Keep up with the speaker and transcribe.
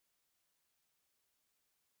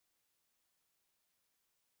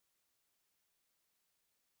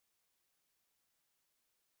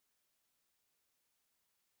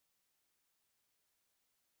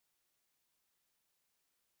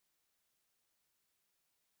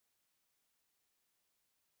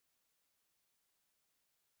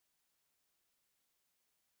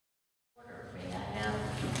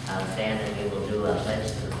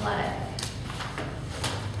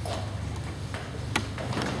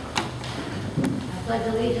pledge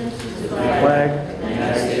allegiance to the flag of the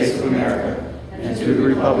United States of America and to the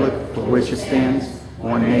republic for which it stands,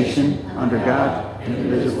 one nation, under God,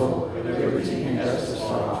 indivisible, with liberty and justice for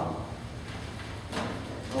all.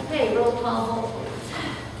 Okay, roll call vote.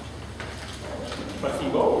 Trustee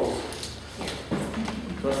Bowles.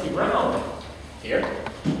 Trustee Brown. Here.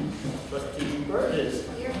 Trustee Burgess.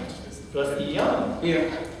 Here. Trustee Young. Here.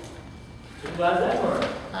 Supervisor Edward.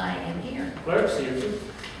 I am here. Clerk's here too.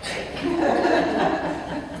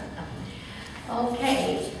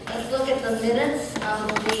 Okay, let's look at the minutes.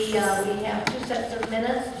 We have two sets of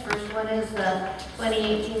minutes. The first one is the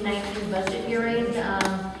 2018-19 budget hearing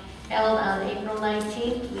held on April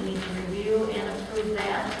 19th. We need to review and approve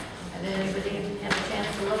that. And then everybody have a chance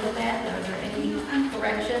to look at that? Are there any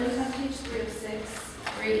corrections? On page 3 of 6,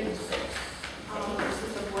 3 and 6. this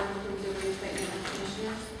is the board approved the reappointment of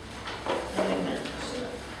commissioners. Wait a minute.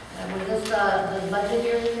 Was this the budget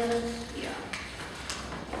hearing minutes? Yeah.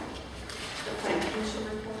 The plan commission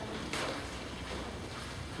report.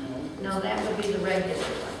 No, that would be the regular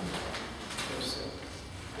one.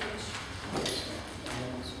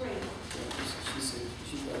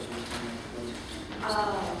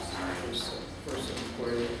 Oh, sorry.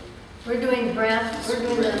 We're doing the draft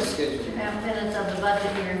minutes of the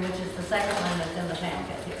budget hearing, which is the second one that's in the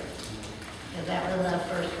packet here. Because that was the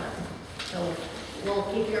first one. So we'll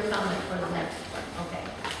keep your comment for the next one. Okay.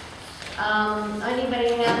 Anybody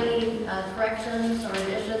have any corrections or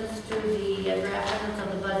additions to the draft minutes of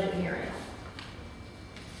the budget hearing?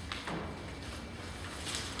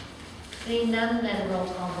 Seeing none, then roll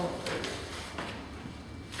call vote, please.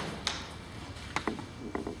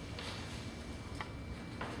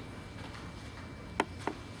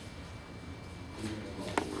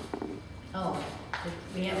 Oh,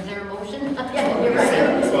 is there a motion? Yeah, you're right.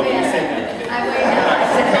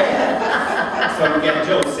 So we got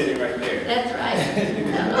Joe sitting right there. That's right.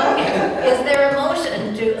 Okay, is there a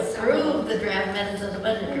motion to approve the draft minutes of the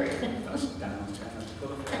budget hearing?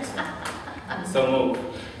 So move.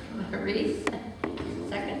 Maurice,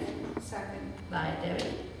 second Second. by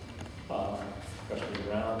Debbie. Trustee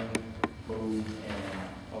Brown. Move and,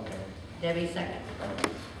 okay. Debbie, second.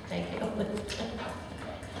 Thank you. Okay.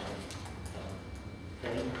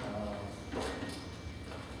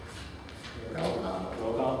 Roll call.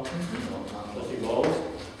 Roll call. Roll call. Trustee Bowles.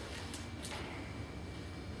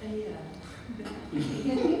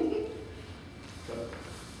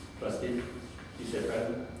 Trustee, you said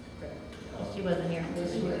present? She wasn't here.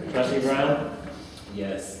 Trustee Brown.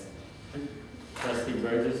 Yes. Trustee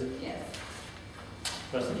Burgess. Yes.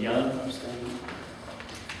 Trustee Young.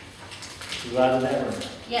 Supervisor Edward.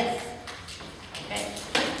 Yes. Okay.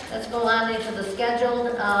 Let's go on into the scheduled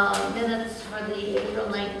minutes for the April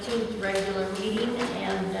 19th regular meeting.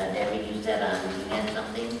 And Debbie, you said you had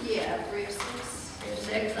something? Yeah, 3 of 6. 3 of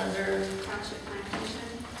 6 under. Township plan commission.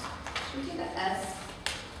 Should we take the S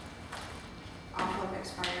off of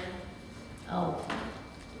expired? Oh,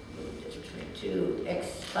 to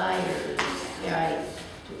expires, yeah, right.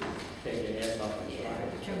 Take your hands off the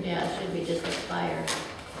fire. Yeah, it should be just expire,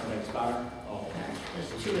 On expire? Oh.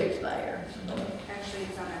 just to expire. Actually,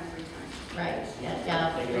 it's on every time. Right,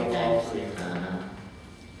 yeah, Take it 3 off all times. 3. Uh-huh.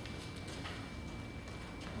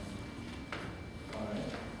 All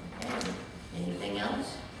right. Okay. Anything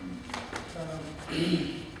else? I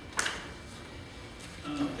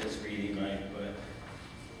don't know if that's reading right, but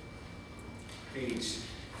page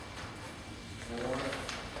 4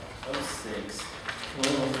 of 6.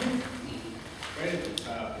 Right at the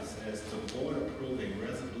top, it says, the board approved a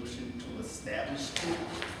resolution to establish.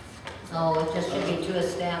 Oh, it just should be to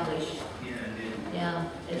establish, Yeah, and then yeah.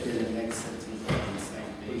 it did the next sentence on the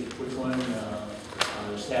same page. Which one,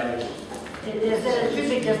 established? It should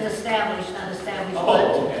be just established, not established, Oh, but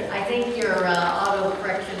okay. I think your auto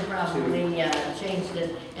correction probably changed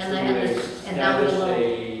it. And then, down below.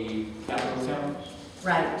 a capital account?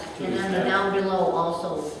 Right, and then the down below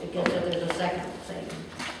also, because there's a second thing,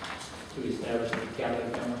 To establish a capital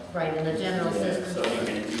account? right, in the general Yeah, system. so you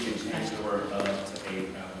can change the word to a probably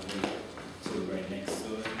to right next to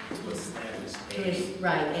it, to establish a.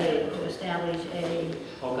 Right, to establish a,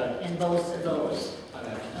 Okay. in both of those. I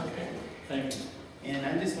got you. Okay. Thank you. And I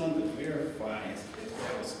just wanted to verify if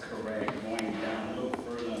that was correct, going down a little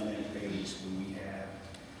further on that page where we have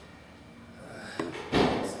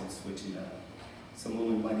some switching up. So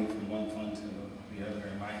moving money from one fund to the other,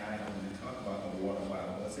 in my item, when we talk about the water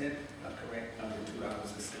bottle, was it correct under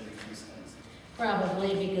 $2.73?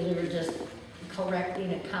 Probably because we were just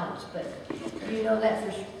correcting accounts, but do you know that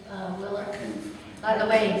for Willer? By the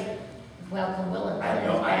way, welcome Willer. I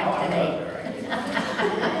know, Back today.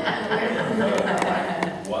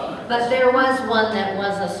 Wow. But there was one that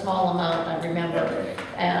was a small amount, I remember, Okay.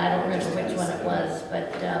 and I don't remember which one it was,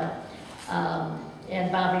 but, and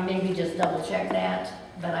Bobby, maybe just double check that,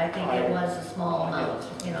 but I think it was a small amount,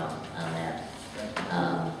 you know, on that.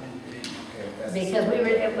 Okay, that's- Because we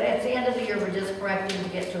were, at the end of the year, we're just correcting to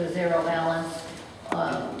get to a zero balance,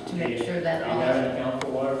 to make sure that Do you have all an account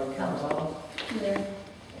for water? comes off. Okay.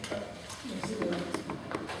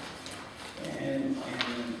 And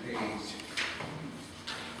page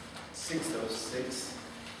 606,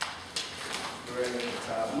 we're at the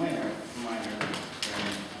top, minor,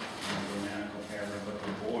 grammatical error, but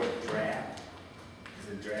the board draft, is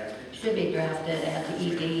it drafted? Should be drafted at the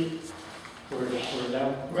ED, Where's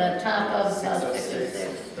that? the top of 606,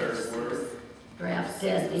 606, third word.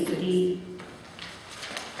 drafted, ED.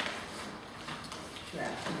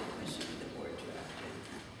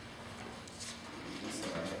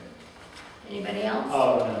 Anybody else?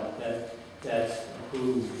 Oh, no, that's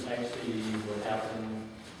who, actually, what happened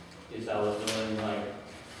is I was doing like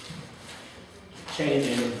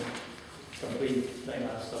changing complete thing,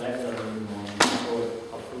 so that's a board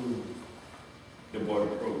approved. The board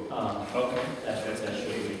approved. Okay. That's what that should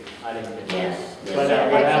be. I didn't get that. Yes, yes, What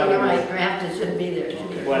actually, happened- you're right, drafted shouldn't be there. It should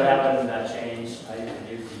be- Okay. What happened, that changed, I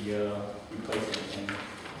did the replacement thing,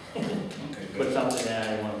 Okay, put good. something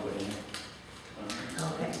that I want to put in.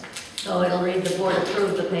 Okay, so it'll read the board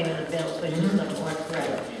approved the payment of bills, which is the board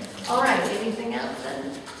correct. All right, anything else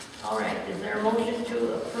then? All right, is there a motion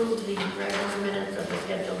to approve the regular minutes of the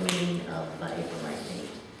scheduled meeting of April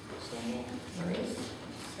 19th? So moved. Maurice?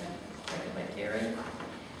 Second by Terry.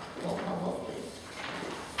 Roll call vote, please.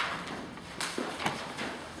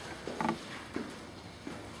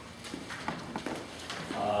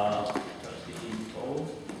 Trustee Cole?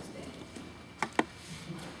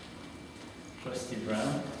 Trustee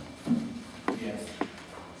Brown? Yes.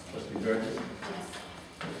 Trustee Burgess? Yes.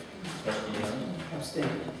 Trustee Young? Abstain.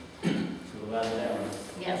 Supervisor Allen?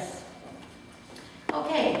 Yes.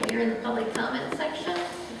 Okay, we're in the public comment section.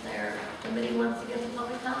 Is there anybody who wants to give some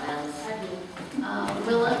public comments? I do.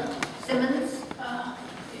 Willa Simmons?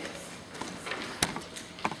 Yes.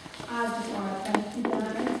 I just want to thank you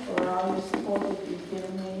guys for all your support that you've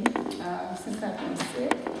given me since I've been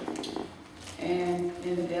sick. And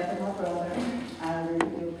in the death of my brother, I really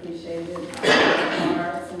do appreciate it. The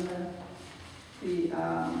hearts and the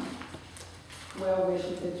well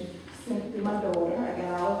wishes that you sent to my daughter. I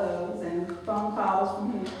got all of those and phone calls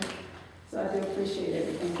from him. So I do appreciate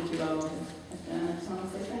everything that you all have done. I just want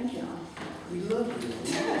to say thank you. We love you.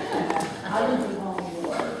 I didn't do home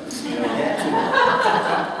work.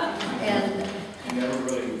 And You never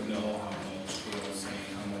really know how much people saying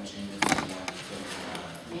how much you need to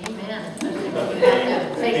amen. Especially when you have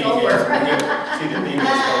to take over. See, the thing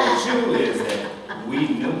that's true is that we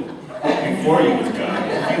knew before you was gone,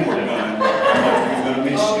 if you were gone, how much we was gonna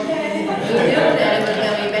miss you. Okay. We knew that it was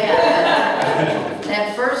gonna be bad.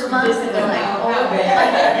 That first month, it was like, oh, bad.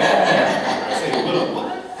 I said, "Well,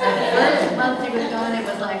 what?" That first month he was gone, it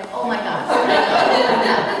was like, oh my God.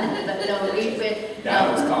 But no,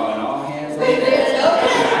 Don was calling all hands on we deck. did.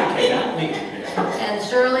 I cannot make it there. And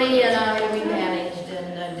Shirley and I, we managed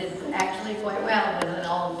and did actually quite well when it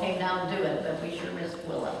all came down to it, but we sure missed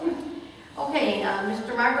Willa. Okay,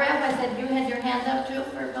 Mr. Margraf, I said you had your hand up too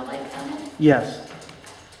for public comment? Yes.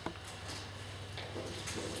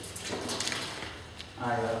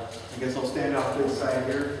 I guess I'll stand off to the side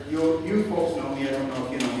here. You folks know me, I don't know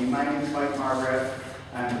if you know me. My name is Mike Margraf.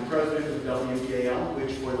 I'm the president of WPAL,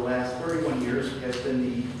 which for the last 31 years has been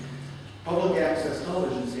the public access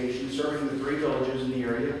television station serving the three villages in the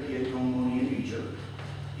area, Peatone, Monee, and Beecher.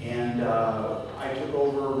 And I took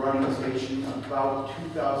over running the station about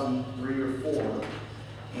 2003 or 4.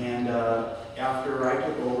 And after I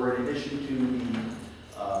took over, in addition to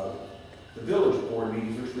the village board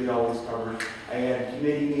meetings, which we'd always covered, I had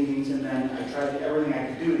committee meetings, and then I tried everything I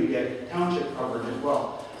could do to get township coverage as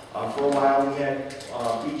well. For a while, we had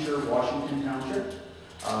Beecher, Washington Township.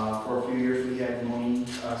 For a few years, we had Will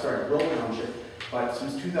Township. But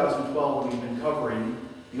since 2012, we've been covering,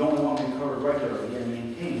 the only one we've covered regularly and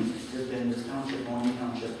maintained has been this township, Monee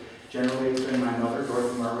Township. Generally, it's been my mother,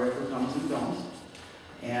 Dorothy Margraf, who comes and films.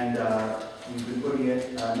 And we've been putting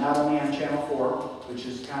it not only on Channel 4, which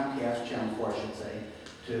is Comcast Channel 4, I should say,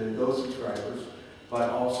 to those subscribers, but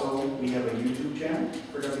also we have a YouTube channel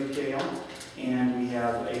for WPAL, and we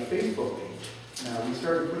have a Facebook page. Now, we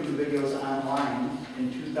started putting videos online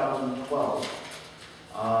in 2012,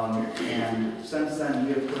 and since then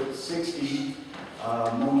we have put 60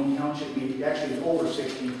 Monee Township meetings, actually over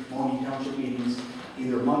 60 Monee Township meetings,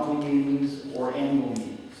 either monthly meetings or annual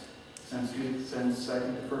meetings, since I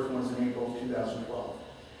think the first one was in April 2012.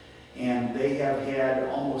 And they have had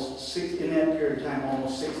almost in that period of time,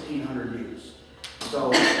 almost 1,600 views.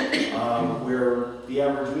 So where the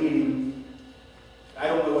average meeting, I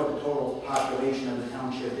don't know what the total population of the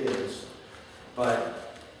township is,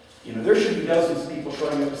 but you know, there should be dozens of people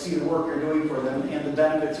showing up to see the work you're doing for them and the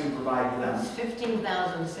benefits you provide to them. It's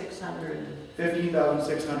 15,600.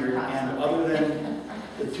 15,600, and other than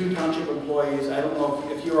the 2 township employees, I don't know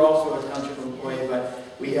if you're also a township employee, but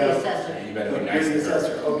we The have. assessor. You better be You're nice the to her.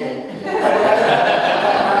 assessor, okay.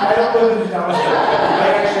 I don't live in the township.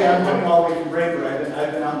 I'm coming all the way from Braidwood.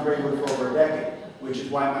 I've been on Braidwood for over a decade, which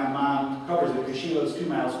is why my mom covers it, because she lives 2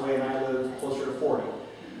 miles away and I live closer to 40.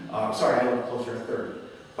 Sorry, I live closer to 30.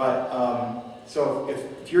 But, so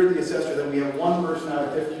if you're the assessor, then we have 1 person out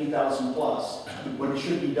of 15,000 plus, when it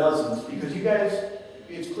should be dozens, because you guys,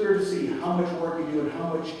 it's clear to see how much work you do and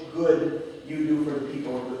how much good you do for the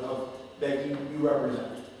people that you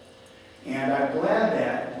represent. And I'm glad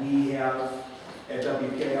that we have, at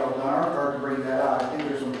WPAL, done our part to bring that out. I think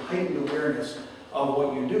there's some heightened awareness of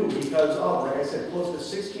what you do, because of, like I said, close to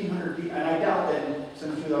 1,600 people, and I doubt that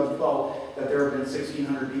since 2012, that there have been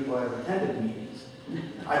 1,600 people that have attended meetings.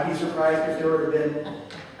 I'd be surprised if there would have been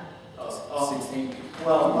 16.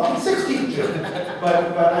 well, 16, sure.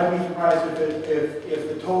 But I'd be surprised if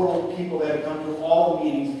the total people that have come to all the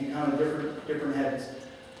meetings, if you count different heads,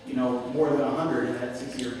 you know, more than 100 in that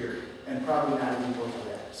 6-year period, and probably not even close to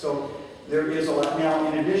that. So there is a lot.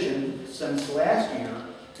 Now, in addition, since last year,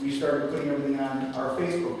 we started putting everything on our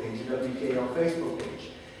Facebook page, the WPAL Facebook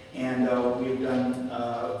page. And we've done,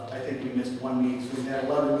 I think we missed 1 meeting, so we've had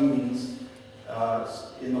 11 meetings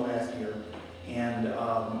in the last year. And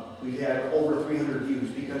we've had over 300 views,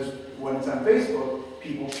 because when it's on Facebook,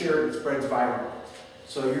 people share it, it spreads viral.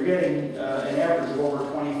 So you're getting an average of over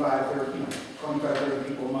 25, 30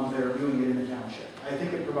 people a month that are viewing it in the township. I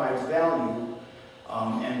think it provides value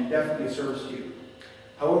and definitely serves you.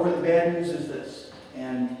 However, the bad news is this,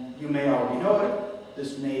 and you may already know it,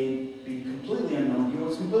 this may be completely unknown to you. It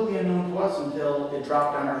was completely unknown to us until it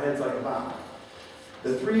dropped on our heads like a bomb.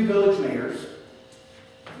 The 3 village mayors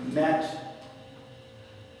met,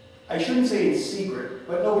 I shouldn't say it's secret,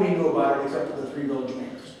 but nobody knew about it except for the 3 village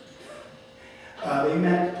mayors. They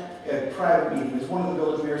met at a private meeting. As one of the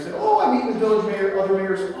village mayors said, "Oh, I meet with other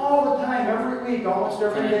mayors all the time, every week, almost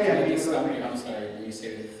every day." I'm sorry, when you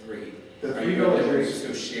say the 3. The Are 3 you village able mayors: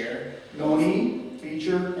 to share? Monee,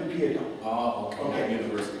 Beecher, and Piedmont. Oh, okay, Okay. not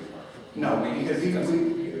University Park. No, because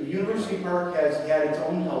University Park has had its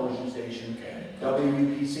own television station, Okay.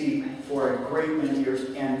 WPC, for a great many years,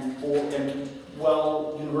 and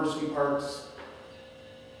University Park's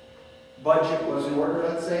budget was in order,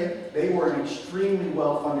 let's say. They were an extremely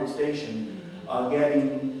well-funded station,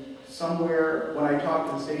 getting somewhere, when I talked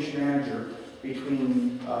to the station manager,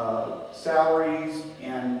 between salaries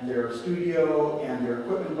and their studio and their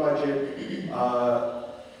equipment budget,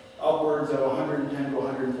 upwards of $110,000 to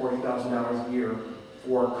 $140,000 a year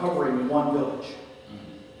for covering 1 village.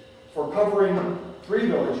 For covering 3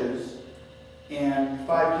 villages and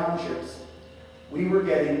 5 townships, we were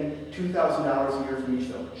getting $2,000 a year from each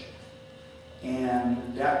village. And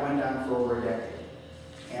that went on for over a decade.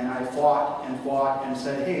 And I fought and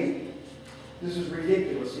said, hey, this is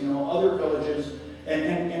ridiculous. You know, other villages,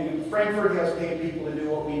 and Frankfurt has paid people to do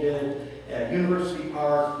what we did at University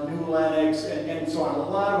Park, New Lenox, and so on. A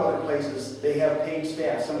lot of other places, they have paid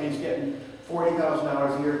staff. Somebody's getting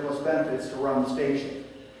 $40,000 a year plus benefits to run the station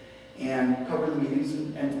and cover the meetings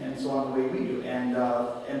and so on the way we do. And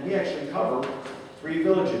we actually cover 3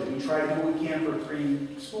 villages. We try to do what we can for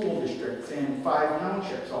 3 school districts and 5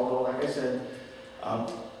 townships, although, like I said,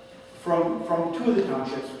 from 2 of the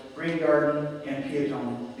townships, Green Garden and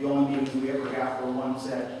Piedmont, the only meetings we ever got were ones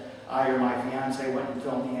that I or my fiance went and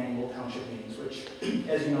filmed the annual township meetings, which,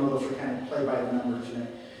 as you know, those were kind of play by the numbers, you know,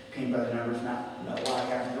 paint by the numbers, not a lot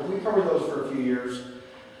happening. But we covered those for a few years.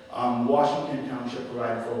 Washington Township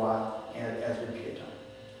provided for a while, as did Piedmont.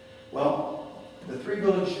 Well, the 3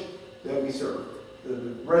 villages that we serve, the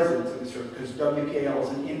residents that we serve, because WPAL is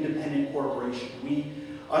an independent corporation. We,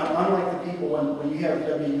 unlike the people when you have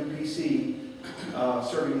WPC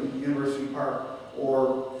serving University Park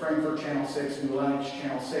or Frankfurt Channel 6, New Lenox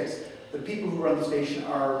Channel 6, the people who run the station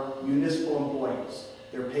are municipal employees.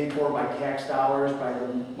 They're paid for by tax dollars, by the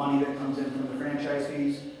money that comes in from the franchise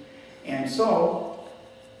fees. And so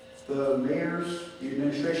the mayors, the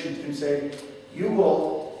administration can say, you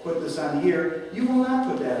will put this on here, you will not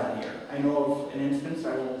put that on here. I know of an instance,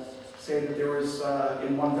 I will say that there was,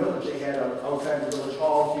 in one village, they had outside the village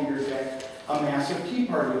hall a few years back, a massive tea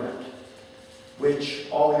party event, which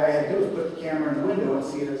all the guy had to do was put the camera in the window and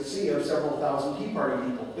see a sea of several thousand tea party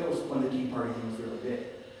people. That was when the tea party thing was really big.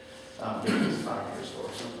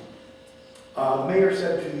 The mayor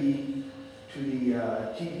said to the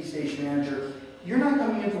TV station manager, "You're not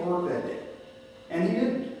coming in for work that day." And he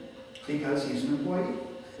didn't, because he's an employee.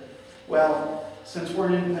 Well, since we're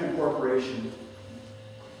an independent corporation,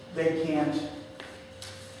 they can't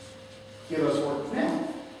give us work. Now,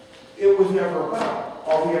 it was never a problem.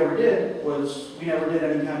 All we ever did was, we never did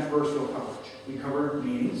any controversial coverage. We covered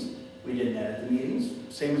meetings, we didn't edit the meetings,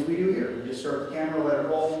 same as we do here. We just start the camera, let it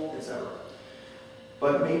roll, etc.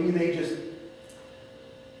 But maybe they just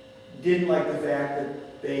didn't like the fact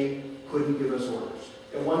that they couldn't give us orders.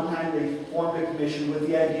 At one time, they formed a commission with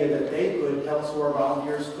the idea that they could tell us who our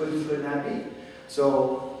volunteers could and could not be.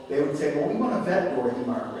 So they would say, well, we want to vet Dorothy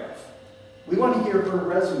Margraf. We want to hear her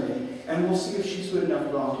resume, and we'll see if she's good enough to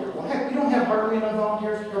volunteer. Well, heck, we don't have hardly enough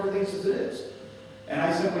volunteers to cover things as it is. And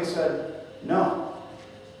I simply said, no.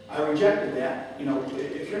 I rejected that. You know,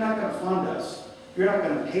 if you're not going to fund us, if you're not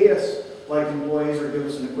going to pay us like employees or give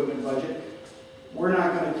us an equipment budget, we're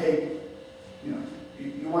not going to take, you know,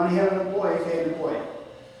 you want to have an employee, pay an employee.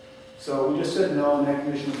 So we just said no, and that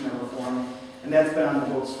commission was never formed. And that's been on the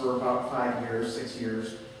books for about 5 years, 6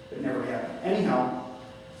 years. It never happened. Anyhow,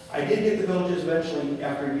 I did get the villages eventually,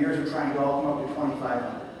 after years of trying to all come up to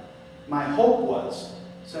 2,500. My hope was,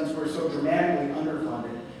 since we're so dramatically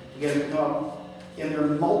underfunded, to get them to come in their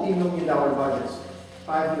multi-million-dollar budgets,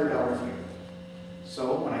 $500 a year.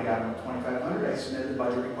 So when I got them at 2,500, I submitted the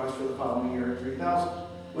budget request for the following year at 3,000,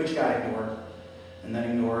 which got ignored, and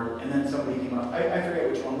then ignored, and then somebody came up. I forget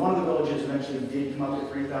which one. One of the villages eventually did come up to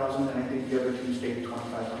 3,000, and I think the other two stayed at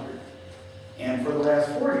 2,500. And for the last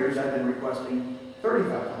 4 years, I've been requesting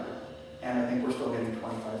 3,500, and I think we're still getting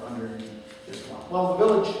 2,500 in this one. Well, the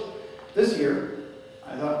village this year,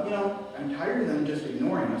 I thought, you know, I'm tired of them just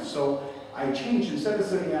ignoring us, so I changed. Instead of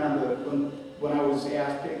sitting on the when I was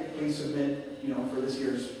asked, please submit, you know, for this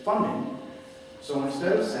year's funding. So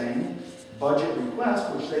instead of saying budget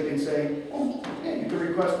request, which they can say, oh, yeah, you could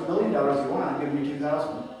request $1 million if you want, give me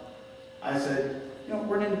 2,000. I said, you know,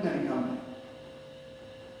 we're an independent company.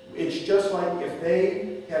 It's just like if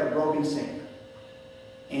they had a broken sink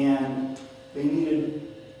and they needed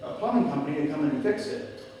a plumbing company to come in and fix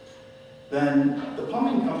it, then the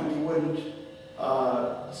plumbing company wouldn't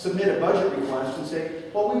submit a budget request and say,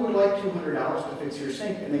 well, we would like $200 to fix your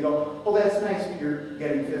sink. And they go, well, that's nice, but you're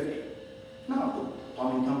getting $50. No, the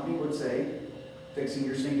plumbing company would say, fixing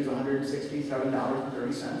your sink is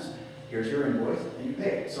 $167.30. Here's your invoice, and you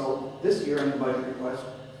pay it. So this year in the budget request,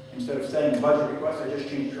 instead of saying budget request, I just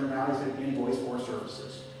changed terminology, I said invoice for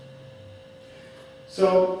services.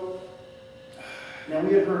 So now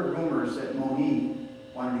we had heard rumors that Monee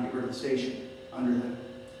wanted to get rid of the station under the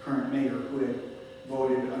current mayor who had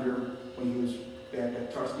voted under when he was back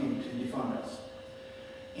at trustee to defund us.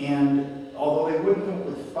 And although they wouldn't come up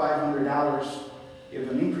with $500 of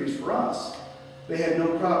an increase for us, they had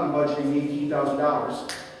no problem budgeting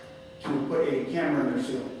 $18,000 to put a camera in their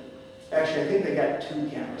ceiling. Actually, I think they got 2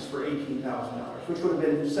 cameras for $18,000, which would have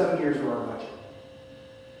been 7 years of our budget.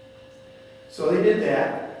 So they did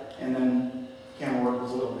that, and then camera work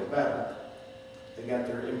was a little bit better. They got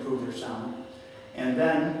improved their sound. And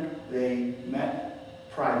then they met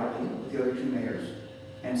privately with the other 2 mayors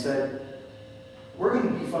and said, we're going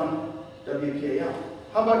to defund WPAL.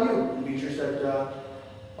 How about you? And Beecher said,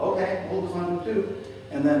 okay, we'll defund them too.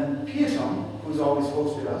 And then Piatom, who's always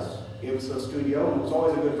hosted us, gave us a studio and was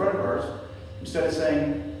always a good friend of ours, instead of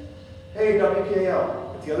saying, hey,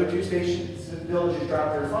 WPAL, if the other 2 stations and villages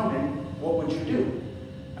drop their funding, what would you do?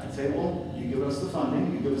 I'd say, well, you give us the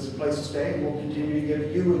funding, you give us a place to stay, and we'll continue to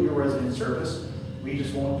give you and your resident service. We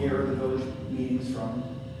just won't air the village meetings from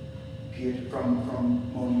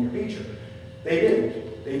Monee or Beecher. They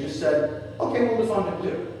didn't. They just said, okay, we'll defund it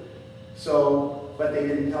too. So, but they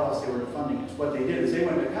didn't tell us they were defunding us. What they did is they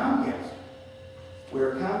went to Comcast,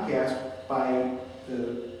 where Comcast, by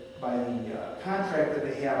the contract that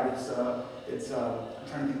they have, it's I'm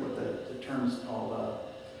trying to think what the term is called.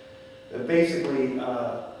 Basically,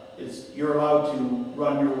 you're allowed to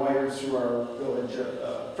run your wires through our village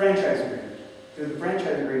franchise agreement. Through the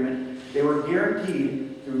franchise agreement, they were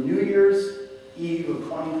guaranteed through New Year's Eve of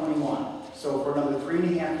 2021. So for another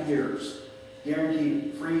 3.5 years,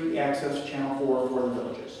 guaranteed free access to Channel 4 for the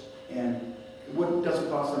villages. And it doesn't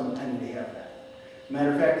cost them a penny to have that.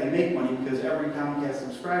 Matter of fact, they make money because every Comcast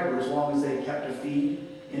subscriber, as long as they kept a feed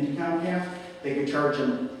into Comcast, they could charge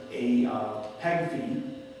them a PEG fee,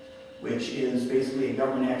 which is basically a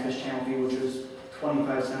government access channel fee, which is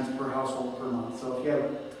 25 cents per household per month. So if you have,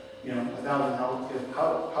 1,000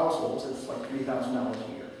 households, it's like $3,000 a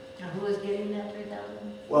year. Now, who is getting that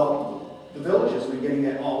 3,000? Well, the villages were getting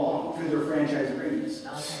that all along through their franchise agreements.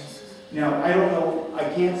 Okay. Now, I don't know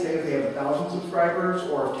I can't say if they have 1,000 subscribers,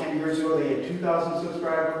 or if 10 years ago they had 2,000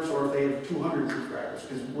 subscribers, or if they have 200 subscribers,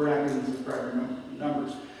 because we're not getting subscriber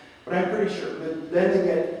numbers. But I'm pretty sure. But then they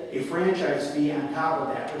get a franchise fee on top of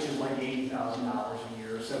that, which is like $80,000 a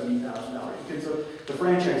year, or $70,000. Because the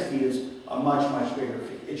franchise fee is a much, much bigger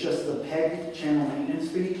fee. It's just the PEG channel maintenance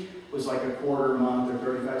fee was like a quarter a month or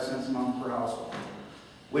 35 cents a month per household,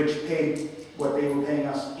 which paid what they were paying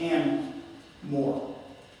us and more,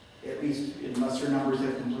 at least unless their numbers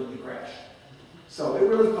have completely crashed. So it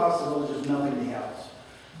really costs the villagers nothing to have us.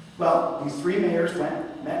 Well, these three mayors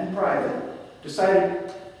met in private,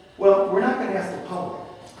 decided, well, we're not going to ask the public.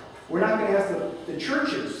 We're not going to ask the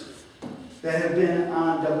churches that have been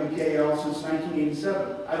on WPAL since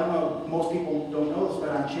 1987. I don't know, most people don't know this, but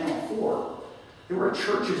on Channel 4, there were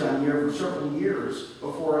churches on here for several years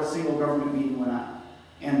before a single government meeting went on.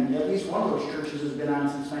 And at least one of those churches has been on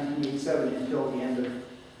since 1987 until the end of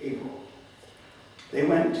April. They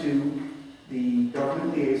went to the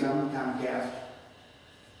government liaison with Comcast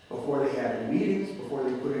before they had any meetings, before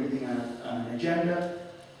they put anything on an agenda,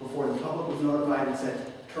 before the public was notified and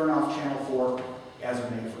said, turn off Channel 4 as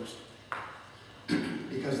of May 1st.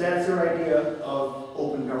 Because that's their idea of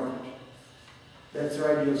open government. That's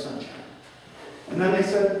their idea of sunshine. And then they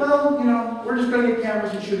said, well, you know, we're just going to get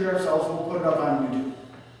cameras and shoot it ourselves and we'll put it up on YouTube.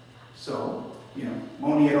 So, you know,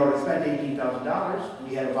 Monee had already spent $18,000.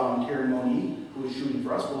 We had a volunteer in Monee who was shooting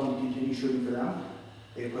for us, willing to continue shooting for them.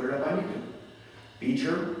 They put it up on YouTube.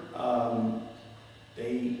 Beecher, I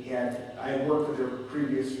had worked with their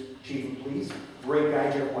previous chief of police, great guy,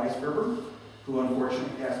 Jeff Weisgerber, who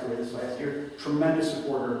unfortunately passed away this last year, tremendous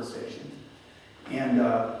supporter of the station. And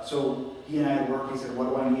so he and I had worked. He said, what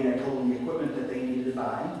do I need? I told him the equipment that they needed to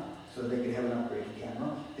buy so that they could have an upgraded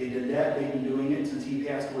camera. They did that. They've been doing it since he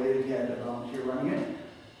passed away. They've had a volunteer running it.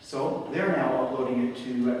 So they're now uploading it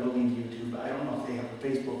to, I believe, YouTube. I don't know if they have a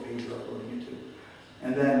Facebook page they're uploading it to.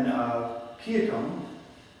 And then Piatone,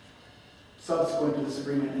 subsequent to this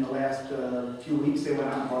agreement, in the last few weeks, they went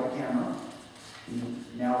out and bought a camera.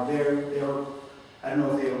 Now they're I don't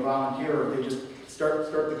know if they have a volunteer or if they just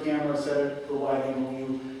start the camera, set it for wide angle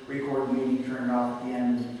view, record the meeting, turn it off at the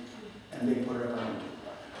end, and they put it up on YouTube.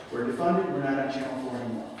 We're defunded, we're not on Channel 4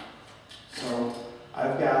 anymore. So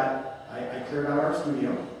I cleared out our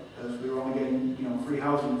studio because we were only getting, you know, free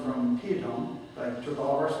housing from Piatone. I took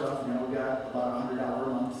all of our stuff, and now we got about $100 a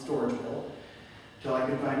month storage bill until I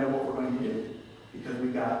can find out what we're going to do, because we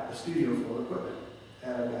got a studio full of equipment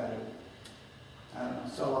that I've got to, I don't know,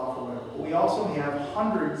 sell off or whatever. But we also have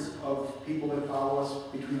hundreds of people that follow us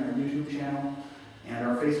between our YouTube channel and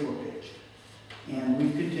our Facebook page. And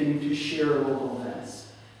we continue to share local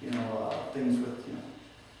events, you know, things with, you know,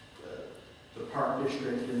 the park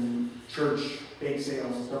district and church bake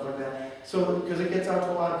sales and stuff like that. So, because it gets out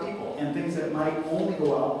to a lot of people, and things that might only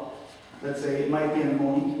go out, let's say it might be in a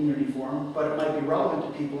Monee community forum, but it might be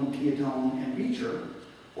relevant to people in Piatone and Beecher,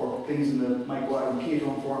 or things that might go out in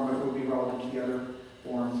Piatone forum but would be relevant to the other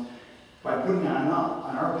forums. By putting it on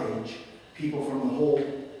our page, people from the whole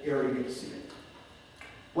area get to see it.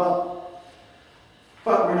 Well,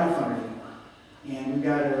 but we're not funded anymore, and we've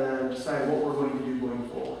got to decide what we're going to do going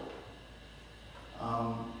forward.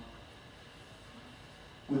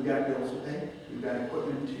 We've got bills to pay. We've got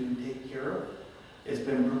equipment to take care of. It's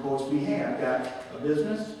been proposed to me, hey, I've got a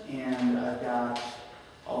business and I've got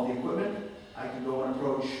all the equipment. I can go and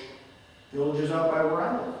approach villages out by where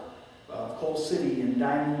I live. Coal City and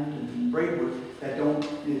Diamond and Braidwood that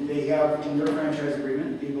they have in their franchise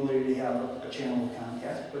agreement the ability to have a channel with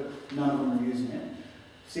Comcast, but none of them are using it.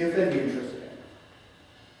 See if they'd be interested in it.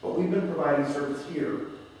 But we've been providing service here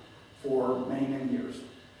for many, many years.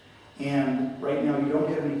 And right now, you don't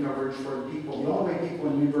have any coverage for the people. The only way people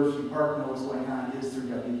in University Park know what's going on is through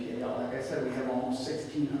WPAL. Like I said, we have almost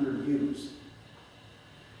 1,600 views.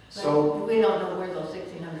 So but we don't know where those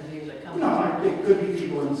 1,600 views are coming from. No, it could be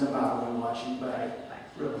people in Zimbabwe watching, but I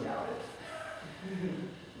really doubt it.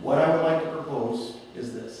 What I would like to propose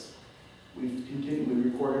is this. We've continued, we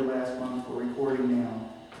recorded last month, we're recording now.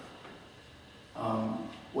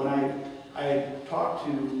 When I talked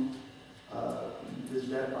to this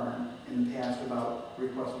vet barn in the past about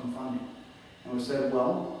requesting funding, and we said,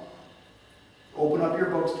 well, open up your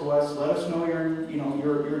books to us, let us know your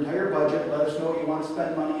entire budget, let us know what you want to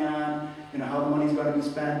spend money on, how the money's going to be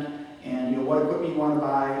spent, and what equipment you want to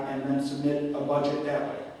buy, and then submit a budget that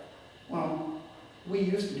way. Well, we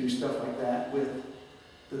used to do stuff like that with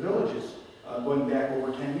the villages, going back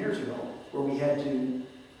over 10 years ago, where we had to,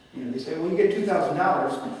 they say, well, you get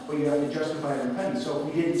 $2,000, but you have to justify every penny. So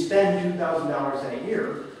if we didn't spend $2,000 that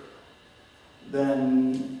year,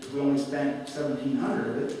 then if we only spent $1,700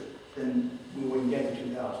 of it, then we wouldn't get the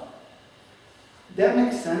 2,000. That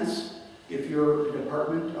makes sense if you're a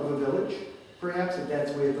department of a village, perhaps, if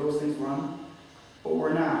that's the way those things run, but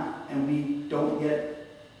we're not, and we don't get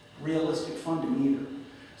realistic funding either.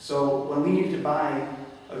 So when we need to buy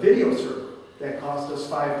a video server that cost us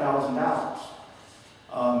 $5,000,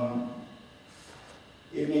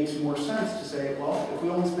 it makes more sense to say, well, if we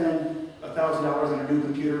only spend $1,000 on a new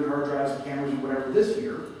computer and hard drives and cameras and whatever this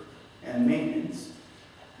year, and maintenance,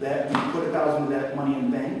 that we put 1,000 of that money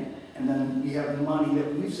in the bank, and then we have the money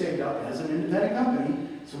that we've saved up as an independent company,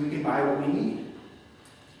 so we can buy what we need.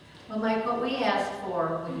 Well, Mike, what we asked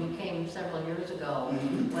for when you came several years ago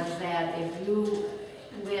was that if you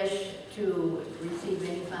wish to receive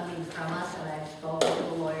any funding from us, and I spoke to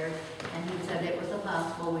the lawyer, and he said it was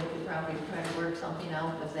possible, we could probably try to work something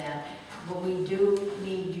out with that. But we do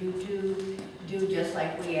need you to do just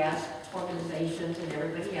like we ask organizations and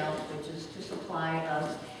everybody else, which is to supply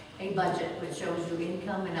us a budget which shows you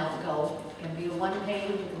income and outgo. It can be a one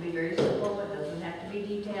page, it can be very simple, it doesn't have to be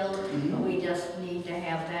detailed, but we just need to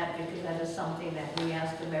have that because that is something that we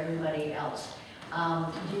ask of everybody else.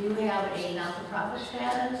 Do you have a not-for-profit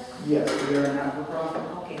status? Yes, we are a not-for-profit.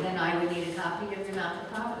 Okay, then I would need a copy of your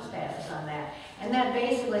not-for-profit status on that. And that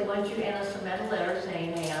basically, once you submit a letter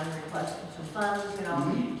saying, hey, I'm requesting some funds, you know,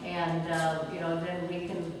 and, you know, then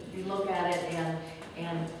we look at it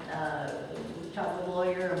and talk with the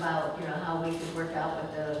lawyer about, you know, how we could work out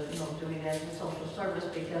with the, you know, doing it as a social service,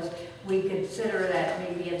 because we consider that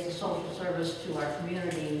maybe it's a social service to our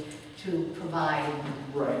community to provide.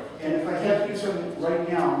 Right, and if I have to do something, right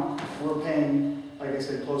now, we're paying, like I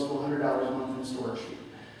said, close to $100 a month in the storage fee.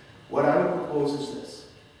 What I would propose is this.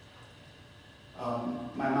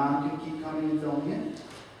 My mom can keep coming and filming it,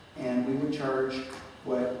 and we would charge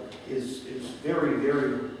what is very,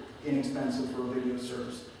 very inexpensive for a video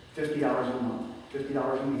service, $50 a month,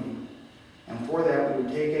 $50 a meeting. And for that, we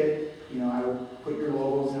would take it, you know, I would put your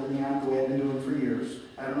logos and everything on the way I've been doing for years.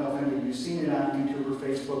 I don't know if any of you've seen it on YouTube or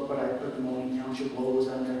Facebook, but I put the Monee Township logos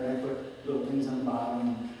on there, and I put little things on the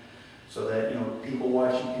bottom, so that, you know, people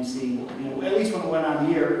watching can see, you know, at least when it went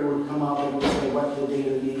on the air, it would come up and it would say what the date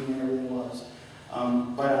of the meeting and everything was.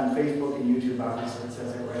 But on Facebook and YouTube, obviously, it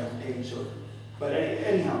says it right on the page. So, but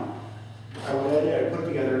anyhow, I would put it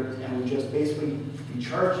together, and we just basically be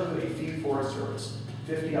charging you a fee for a service,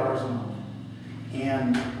 $50 a month.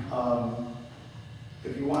 And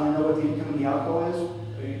if you want to know what the income and the outgo is,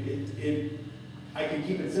 I can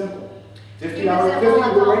keep it simple. $50,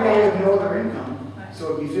 right now we have no other income,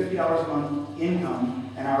 so it'd be $50 a month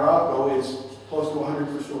income, and our outgo is close to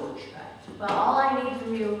 $100 for storage. Well, all I need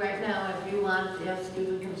from you right now, if you want, if you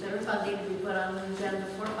would consider funding, to be put on the agenda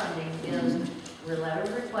for funding, is your letter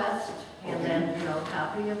of request, and then, you know, a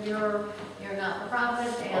copy of your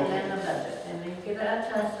not-for-profit, and then the budget. And then you give that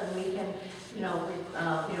to us, and we can, you know,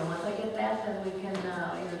 once I get that, then we can,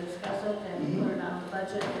 discuss it and put it on the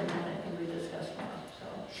budget, and then it can be discussed more, so.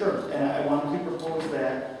 Sure, and I want to propose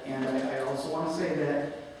that, and I also want to say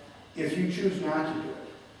that if you choose not to do it,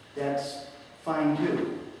 that's fine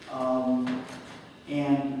too.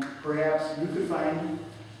 And perhaps you could find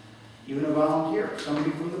even a volunteer,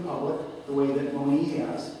 somebody from the public, the way that Monee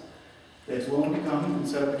has, that's willing to come and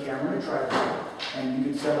set up a camera and a tripod, and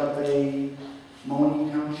you could set up a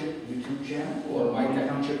Monee Township YouTube channel or Monee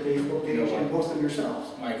Township Facebook page and post them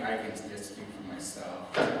yourselves. Mike, I can just speak for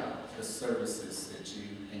myself. The services that you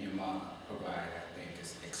and your mom provide, I think,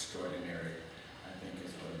 is extraordinary. I think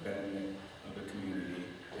it's for the betterment of the community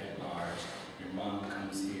at large. Your mom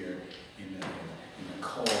comes here in the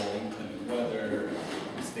cold, inclement weather,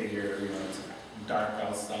 stay here, you know, it's dark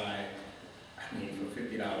outside. I mean, for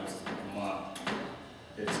 $50 a month,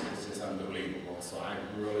 it's just unbelievable. So I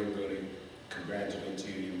really, really congratulate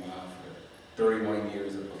you and your mom for 31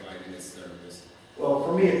 years of providing this service. Well,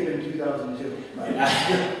 for me, it's been 2002.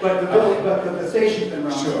 But the station's been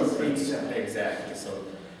around since '87. Exactly. So,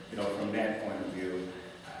 you know, from that point of view,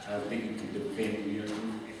 I think you can defend.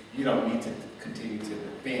 You don't need to continue to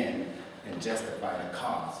defend and justify the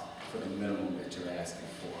cost for the minimum that you're asking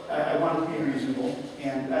for. I want to be reasonable,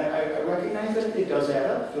 and I recognize that it does add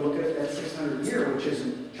up. If you look at that 600 a year, which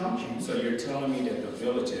isn't chump change. So you're telling me that the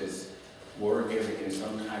villages were giving you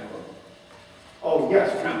some type of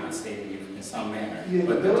compensating you in some manner, Yeah,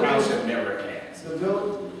 but the township never has. The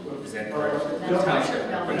village. Is that correct? No, The township.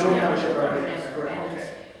 No, but no you never township, have. That's correct. Okay.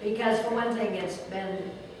 Because for one thing, it's been,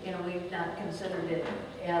 you know, we've not considered it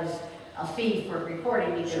as a fee for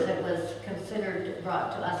recording, because Sure. it was considered,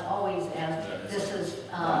 brought to us always as, this is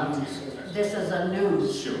a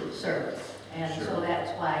news Sure. service. And Sure. so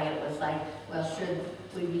that's why it was like, well, should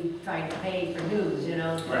we be trying to pay for news, you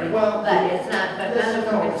know? Right. Well, But it's not, but none of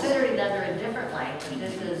No. consider it under a different line, but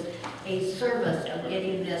this is a service of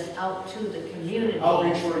getting this out to the community.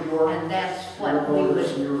 Outreach for your, And that's what your we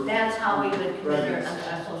voters and your- would, that's how we would consider it Residents. under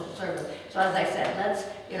our social service. So as I said, let's,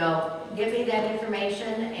 give me that information,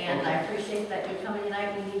 and I appreciate that you're coming tonight.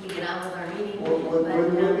 We need to get on with our meeting. would But,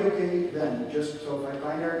 it be okay then, just so if I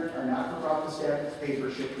find our not-for-profit staff that's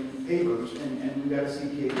paper shipping papers, and we've got a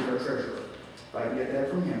CPA with our treasurer, if I can get that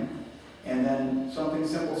from him, and then something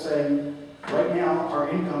simple saying, right now, our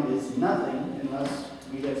income is nothing unless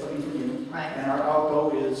we get something from you, right. and our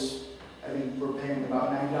outgo is, I think we're paying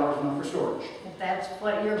about $90 a month for storage. If that's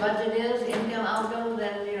what your budget is, income outgo,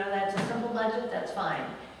 then, that's a simple budget, that's fine.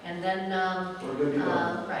 And then, We're good to go.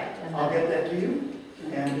 right. And I'll then, get that to you,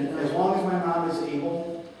 and as long as my mom is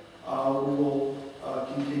able, we will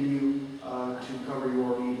continue to cover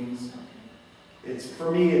your meetings.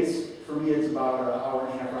 For me, it's about an hour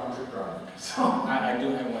and a half round trip drive. So I do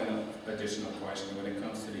have one additional question. When it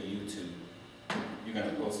comes to the YouTube, you're going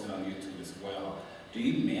to post it on YouTube as well. Do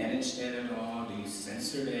you manage that at all? Do you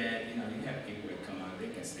censor that? You have people that come on, they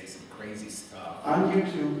can say some crazy stuff. on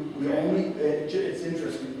YouTube, we only, it's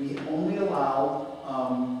interesting, we only allow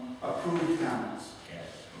approved comments.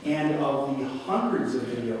 Okay. And of the hundreds of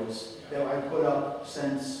videos that I put up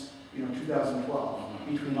since 2012,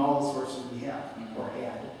 between all the sources we have or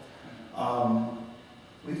had,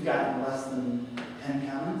 we've gotten less than 10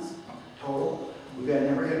 comments total. We've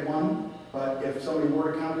never had one, but if somebody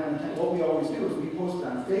were to comment on it, what we always do is we post it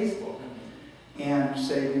on Facebook and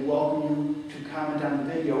say we welcome you to comment on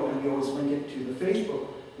the video, and we always link it to the Facebook,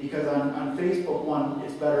 because on Facebook, one,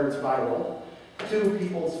 it's better, it's viral. Two,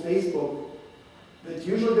 people's Facebook, it's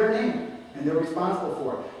usually their name, and they're responsible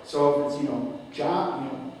for it. So if it's,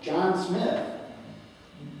 John Smith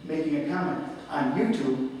making a comment on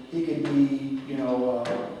YouTube, he could be,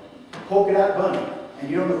 Polka Dot Bunny, and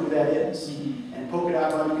you don't know who that is. And Polka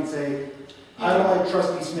Dot Bunny could say, I don't like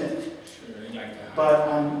Trustee Smith. Sure, they like that. But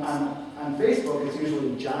on Facebook, it's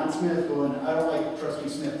usually John Smith going, I don't like Trustee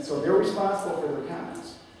Smith. So they're responsible for their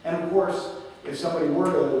comments. And of course, if somebody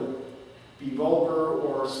were to be vulgar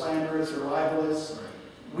or slanderous or libelous,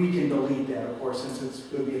 we can delete that, of course, since it's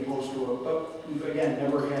going to be opposed to it. But we've, again,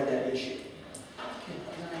 never had that issue. Okay,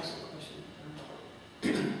 can I ask a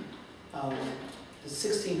question? The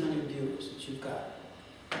 1,600 viewers that you've got,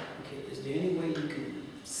 okay, is there any way you can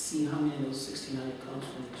see how many of those 1,600 comes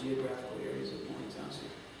from the geographical areas of Monee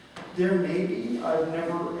Township? There may be, I've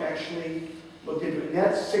never actually looked into it. And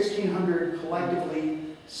that's 1,600 collectively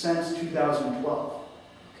since 2012.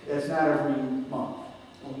 That's not every month.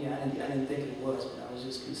 Oh, yeah, I didn't think it was, but I was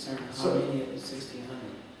just concerned how So- many of the 1,600?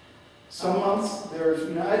 Some months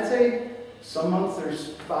there's, I'd say some months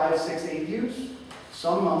there's 5, 6, 8 views.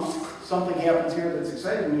 Some months something happens here that's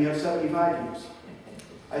exciting and we have 75 views.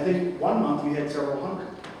 I think one month we had several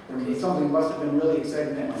hundred. Something must have been really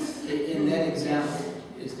exciting that month. In that example,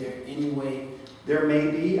 is there any way, There may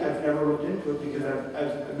be, I've never looked into it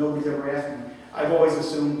because nobody's ever asked me. I've always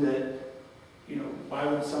assumed that, why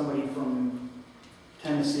would somebody from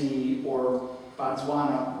Tennessee or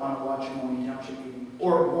Botswana want to watch a Monee Township meeting?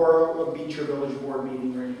 Or a Beach or Village Board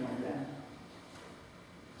meeting or anything like that.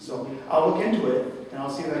 So I'll look into it and I'll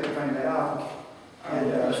see if I can find that out. And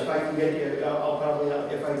if I can get you, I'll probably,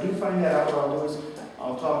 if I do find that out, what I'll do is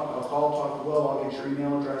I'll talk to Will, I'll get your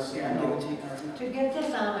email address. yeah, and give I'll- it to you. to get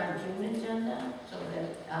this on our June agenda, so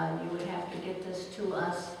that you would have to get this to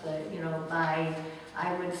us, by,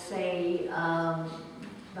 I would say,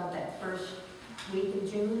 about that first week in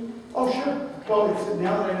June. Oh, sure. Well,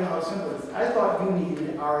 now that I know how simple it is, I thought you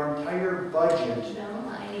needed our entire budget.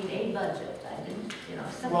 No, I need a budget, I didn't,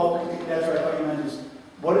 simple Well, budget. that's what I thought you meant is,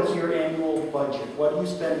 what is your annual budget? What do you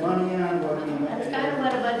spend money on? What do you? That's kind of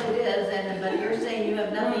what a budget is, but you're saying you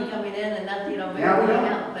have nothing coming in and nothing, Now we very don't.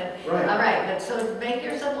 out, but, Right. all right, but so make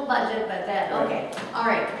your simple budget, but that, okay. All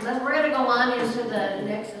right, we're gonna go on into the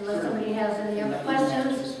next, unless somebody has any other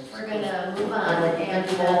questions, we're gonna move on.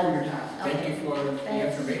 Thank you all for your time. Thank you for the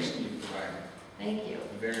Thanks. information you provided. Thank you.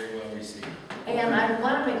 Very well received. And I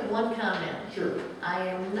want to make one comment. Sure. I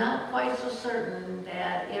am not quite so certain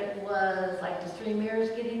that it was like the three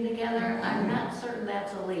mayors getting together. I'm not certain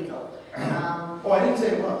that's illegal. Oh, I didn't say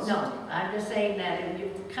it was. No, I'm just saying that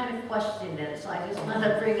you kind of questioned it, so I just want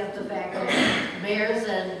to bring up the fact that mayors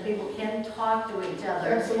and people can talk to each other.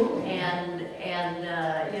 Absolutely.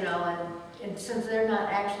 And since they're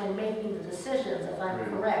not actually making the decisions, if I'm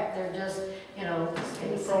correct, they're just,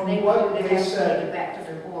 From they what would they have to said, take it back to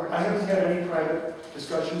their board. I haven't had any private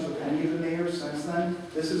discussions with any of the mayors since then.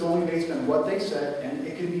 This is only based on what they said, and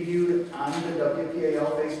it can be viewed on the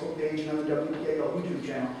WPAL Facebook page and on the WPAL YouTube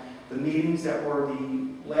channel. The meetings that were the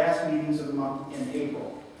last meetings of the month in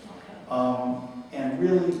April. And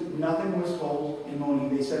really, nothing was told in Monee.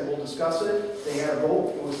 They said, we'll discuss it. They had a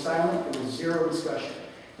vote. It was silent. There was zero discussion.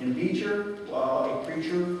 In Beecher, a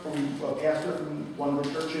preacher a pastor from one of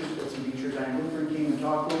the churches that's in Beecher, Diane Lutheran, came and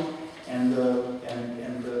talked to him, and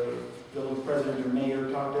the village president or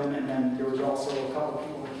mayor talked to him, and then there was also a couple of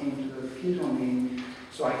people that came to the funeral meeting.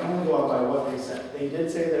 So I can only go out by what they said. They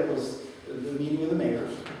did say that it was the meeting with the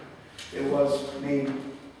mayors. It was made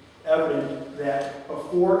evident that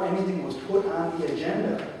before anything was put on the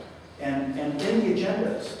agenda, and in the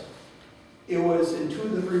agendas, it was in 2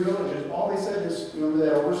 of the 3 villages. All they said is, remember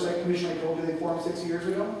that oversight commission I told you they formed 6 years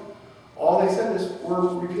ago? All they said is, we're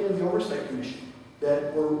repealing the oversight commission.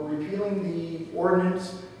 That we're repealing the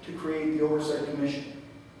ordinance to create the oversight commission.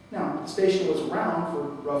 Now, the station was around for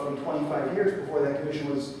roughly 25 years before that commission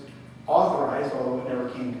was authorized, although it never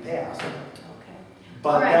came to pass. Okay.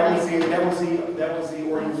 But All right, that was the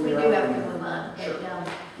ordinance We we do were have to operating. move on. Sure. But,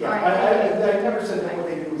 Yeah, all right. I never said that what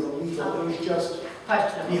they did was illegal. It was just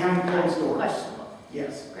Questionable. behind closed doors. Questionable.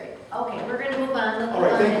 Yes. Great. Okay, we're going to move on. Let's All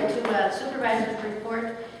move right, on thank to supervisor's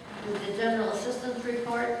report, with the general assistance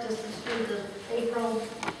report. This is through the April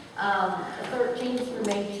 13th through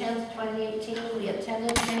May 10th, 2018. We had 10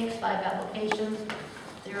 intakes, 5 applications,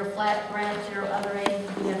 0 flat grants, 0 other aid.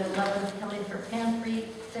 We had 11 coming for pantry,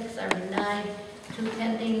 6 are denied, 2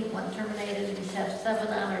 pending, 1 terminated. We have 7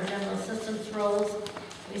 on our general assistance rolls.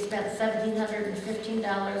 We spent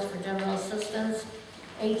 $1,715 for general assistance,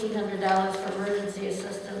 $1,800 for emergency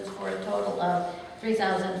assistance, for a total of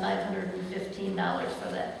 $3,515 for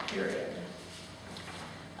that period.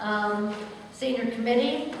 Senior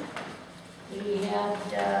committee, we had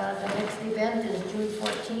the next event is June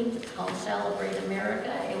 14th. It's called Celebrate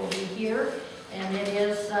America. It will be here, and it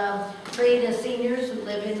is free to seniors who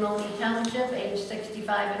live in Monee Township, age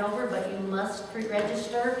 65 and over, but you must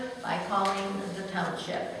pre-register by calling the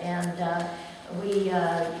township. And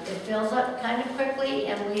it fills up kind of quickly,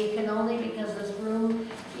 and we can only, because this room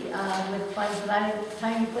with funds that I have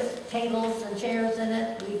time to put tables and chairs in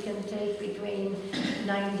it, we can take between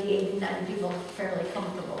 90, 89 people fairly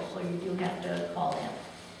comfortable, so you do have to call in.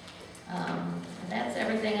 And that's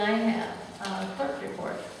everything I have. Clerk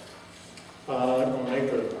report. On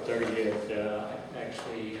April 30th, I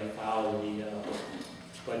actually filed the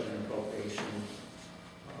budget appropriation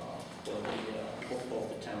for both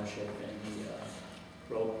the township and the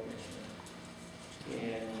road commissioner.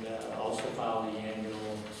 And also filed the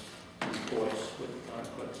annual reports with the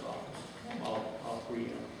clerk's office, all 3 of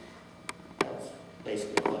them. That's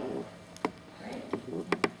basically all. Great.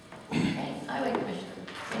 Okay, highway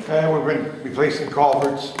commissioner. We've been replacing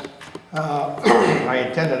culverts. I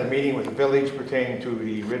attended a meeting with the village pertaining to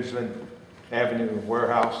the Ridgeland Avenue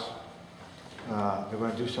warehouse. They're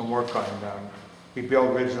going to do some work on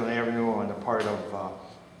rebuild Ridgeland Avenue on the part of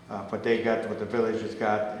what they got, what the village has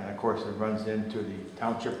got, and of course it runs into the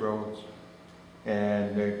township roads,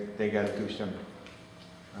 and they got to do some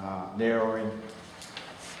narrowing,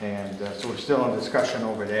 and so we're still in discussion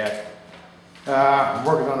over that. I'm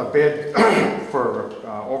working on a bid for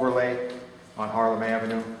overlay on Harlem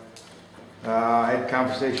Avenue. I had a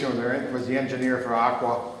conversation with the engineer for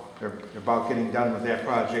Aqua. They're about getting done with that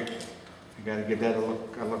project. I got to give that a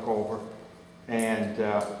look over. And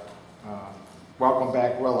welcome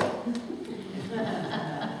back, Willow.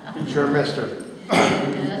 Sure missed her.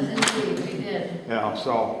 Yes, indeed, we did. Yeah,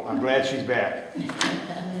 so I'm glad she's back.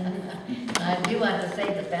 I do want to say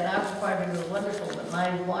that that Aqua project was wonderful, but my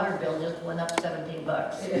water bill just went up $17. Oh,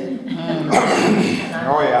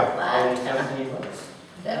 yeah.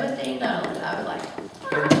 $17. I was like,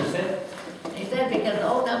 30%? he said, because,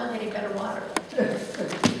 now we're getting better water.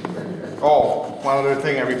 Oh, one other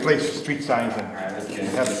thing, I replaced the street signs in I was gonna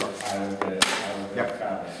Heather. Yep.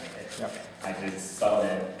 comment. Yep. I just saw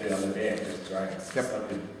that the other day, I'm just driving, Yep.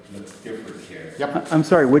 something looks different here. Yep. I'm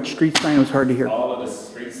sorry, which street sign? It was hard to hear. All of the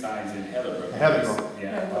street signs in Heatherbrook. Heatherbrook.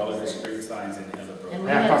 Yeah, all of the street signs in And Heatherbrook. we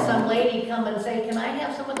had some lady come and say, can I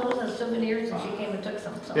have some of those as souvenirs? And she came and took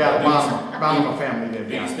some. So- Yeah, the bottom of the family did,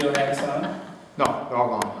 Do you yeah. still have some? No, they're all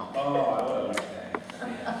gone now. Oh, I would have liked that.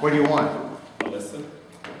 Yeah. What do you want?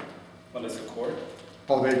 Melissa Court?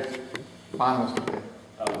 Oh, they, Bon was the bid.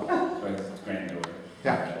 Oh, for his granddaughter.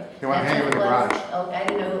 Yeah, you want to That's hang it in the who was. garage? Oh, I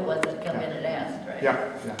didn't know who it was that come in and asked, right?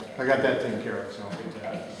 Yeah, I got that taken care of, so.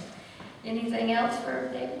 Okay. Anything else for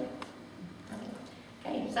David?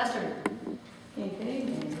 Okay, Cesar. Okay, good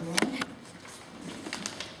evening, everyone.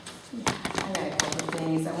 I got a couple of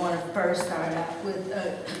things. I want to first start out with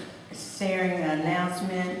sharing an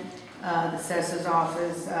announcement. The assessor's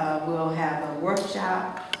office will have a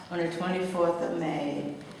workshop on the 24th of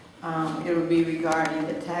May It will be regarding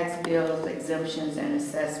the tax bills, exemptions, and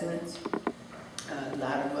assessments. A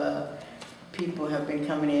lot of people have been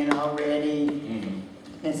coming in already,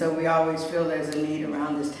 and so we always feel there's a need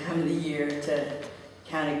around this time of the year to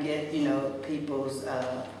kind of get, you know, people's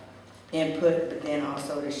input, but then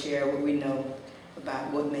also to share what we know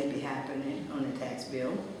about what may be happening on the tax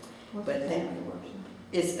bill. But then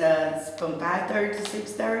it's from 5:30 to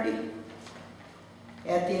 6:30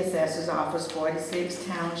 at the assessor's office, 46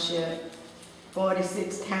 Township,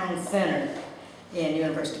 46 Town Center in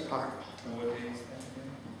University Park. And what day is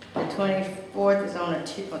that The 24th is on a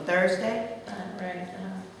Thursday, Right.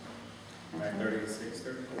 5:30 to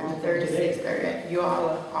 6:30? 5:30 to 6:30. You all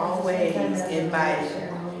are always invited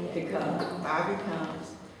to come. Bobby comes.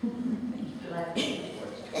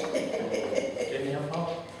 Didn't have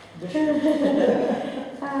all?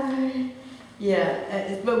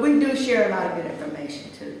 Yeah, but we do share a lot of good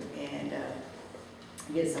information too, and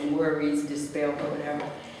get some worries dispelled or whatever.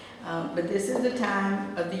 But this is the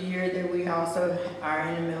time of the year that we also are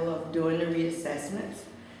in the middle of doing the reassessments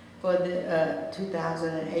for the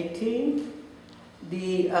 2018.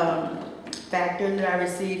 The factor that I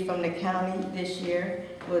received from the county this year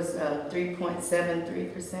was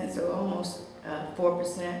 3.73%, so almost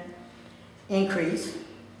 4% increase.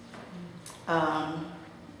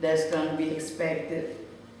 That's going to be expected.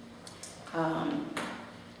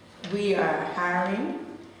 We are hiring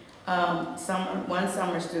one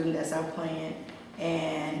summer student, that's our plan,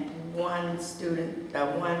 and one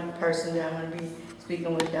person that I'm going to be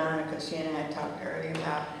speaking with Donna, because she and I talked earlier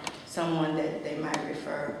about someone that they might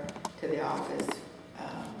refer to the office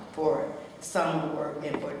for summer work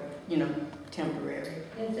and for, you know, temporary.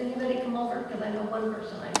 Has anybody come over? Because I know one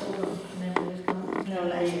person I told them never was coming. No,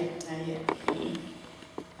 not yet, not yet.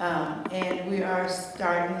 And we are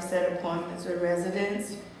starting to set appointments with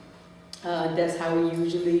residents. That's how we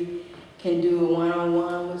usually can do a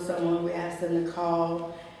one-on-one with someone. We ask them to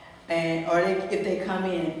call, or if they come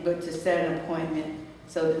in, but to set an appointment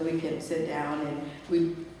so that we can sit down and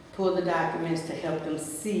we pull the documents to help them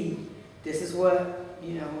see this is what,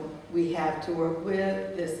 you know, we have to work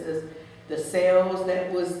with. This is the sales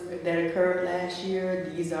that occurred last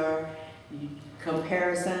year. These are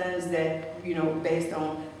comparisons that, you know, based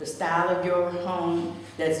on the style of your home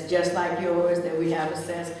that's just like yours, that we have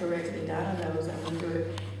assessed correctly. Donna knows I went through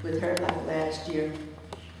it with her like last year.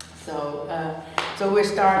 So we're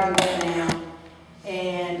starting that now.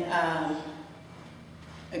 And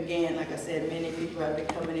again, like I said, many people have been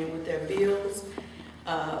coming in with their bills.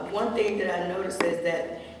 One thing that I noticed is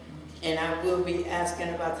that, and I will be asking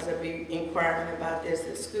about this, I'll be inquiring about this,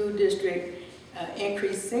 the school district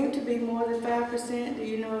increase seemed to be more than 5%. Do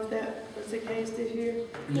you know if that was the case this year?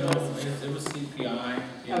 No, it was CPI,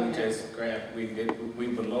 and we Okay. just we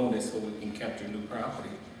ballooned it so we can capture new property.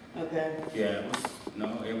 Okay. Yeah,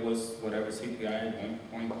 it was whatever CPI,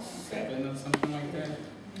 1.7 or something like that.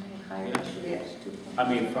 Yes. I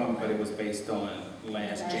mean, but it was based on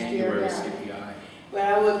last Last January year, yeah. CPI. But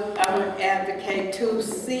I would advocate to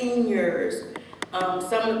seniors.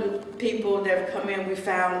 Some of the people that have come in, we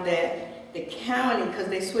found that the county, because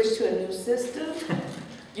they switched to a new system.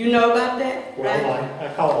 You know about that, right? Well,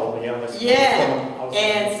 I called, yeah. Yeah,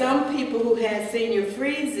 and some people who had senior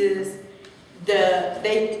freezes,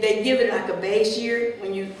 they give it like a base year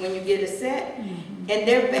when you get it set, and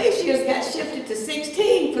their base years got shifted to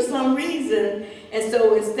 16 for some reason, and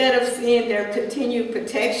so instead of seeing their continued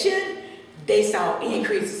protection, they saw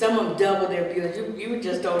increases. Some of them doubled their bills. You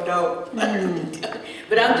just don't know.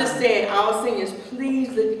 But I'm just saying, all seniors, please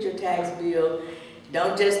look at your tax bill.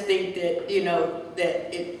 Don't just think that, you know,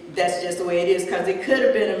 that's just the way it is, because it could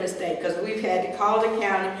have been a mistake, because we've had to call the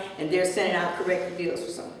county and they're sending out corrected bills for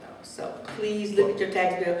some of those. So please look at your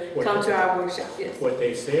tax bill. Come to our workshop. Yes. What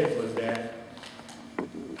they said was that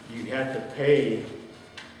you had to pay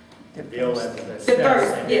the bill at the The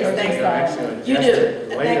first, yes, thanks. You do.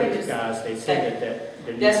 Later, Thank you. because they said that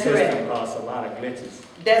the new That's system correct. caused a lot of glitches.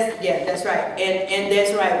 That's right. And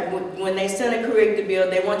that's right. When they send a corrected bill,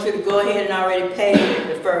 they want you to go ahead and already pay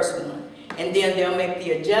the first one. And then they'll make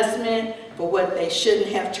the adjustment for what they shouldn't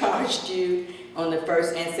have charged you on the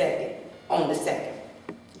first and second, on the second.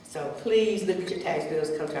 So please look at your tax bills,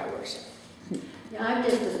 come to our workshop. Yeah, I'm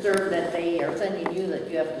just disturbed that they are sending you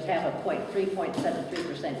that you have to have a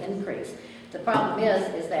 3.73% increase. The problem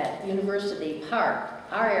is that University Park,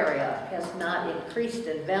 our area, has not increased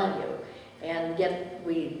in value. And yet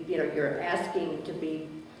you're asking to be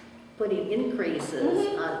putting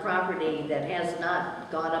increases on property that has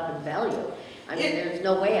not gone up in value. I mean, there's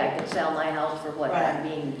no way I could sell my house for what I'm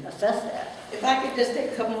being assessed at. If I could just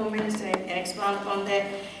take a couple more minutes and expound upon that.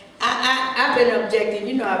 I've been objecting,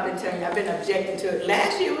 you know, I've been telling you, I've been objecting to it.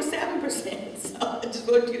 Last year was 7%, so I just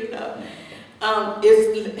want you to know.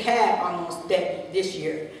 It's half almost that this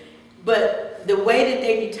year. But the way that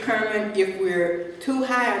they determine if we're too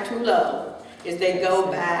high or too low is they go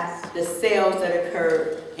by the sales that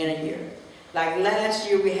occurred in a year. Like last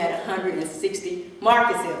year we had 160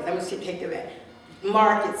 market sales. Let me take that back.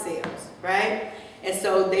 Market sales, right? And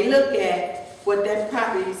so they look at what that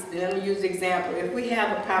property, let me use an example. If we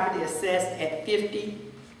have a property assessed at $50,000,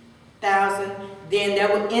 then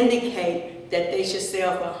that would indicate that they should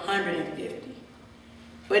sell for $150,000.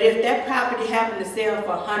 But if that property happened to sell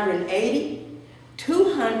for $180,000,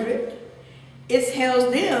 $200,000, it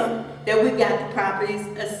tells them that we got the properties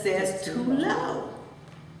assessed too low,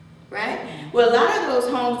 right? Well, a lot of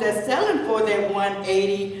those homes that's selling for that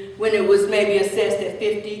 $180,000 when it was maybe assessed at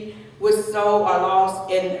 $50,000 was sold or lost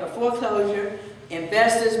in a foreclosure.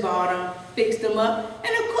 Investors bought them, fixed them up,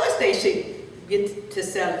 and of course they should get to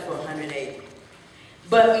sell it for $180,000.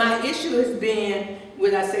 But my issue has been,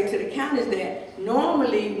 what I say to the county is that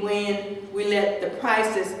normally when we let the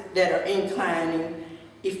prices that are inclining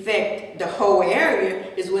affect the whole area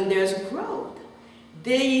is when there's growth.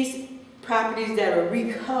 These properties that are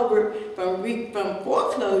recovered from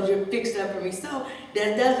foreclosure, fixed up and resold,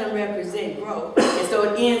 that doesn't represent growth. And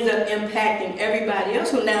so it ends up impacting everybody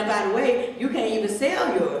else who now, by the way, you can't even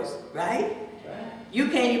sell yours, right? You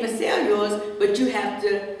can't even sell yours, but you have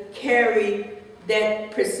to carry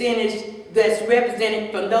that percentage that's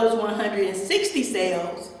represented from those 160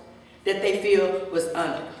 sales that they feel was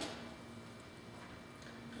under.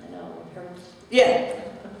 I know, Yeah.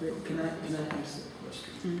 Can I ask a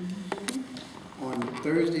question? On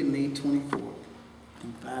Thursday, May 24th,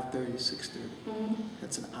 from 5:30 to 6:30,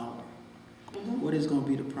 that's an hour. What is going to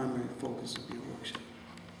be the primary focus of your workshop?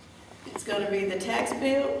 It's going to be the tax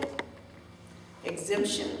bill,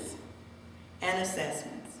 exemptions, and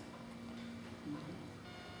assessments.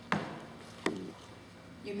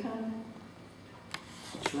 You coming?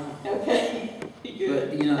 That's right. Okay. Good.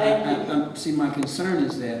 But, you know, Thank you. see, my concern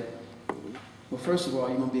is that, well, first of all,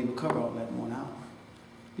 you're going to be able to cover all that in 1 hour.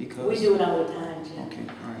 Because We do it all the time, Jim. Okay,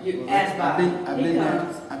 all right. You Well, ask Bob. He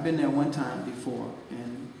comes. I've been there one time before,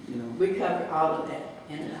 and, you know, We cover all of that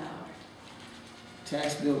in an hour.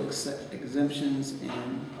 tax bill exemptions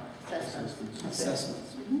and Assessments.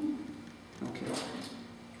 assessments. Okay.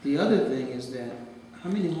 The other thing is that, how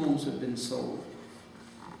many homes have been sold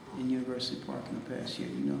in University Park in the past year,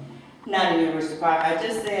 you know? Not in University Park. I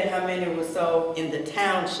just said how many were sold in the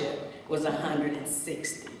township was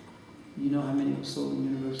 160. You know how many were sold in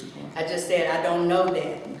University Park? I just said I don't know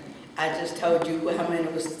that. I just told you how many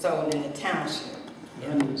was sold in the township.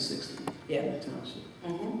 160 Yeah. in the township.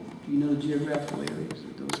 Mm-hmm. Do you know the geographical areas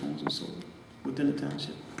that those homes are sold within the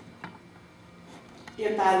township?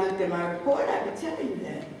 If I looked at my report, I could tell you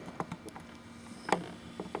that.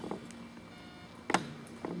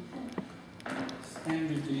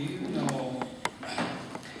 Andrew, do you know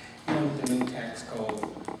with the new tax code,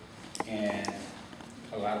 and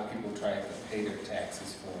a lot of people try to pay their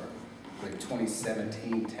taxes for the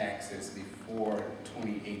 2017 taxes before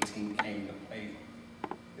 2018 came to play?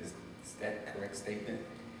 Is that a correct statement?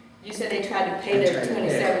 You said they tried to pay their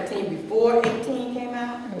 2017 before 18 came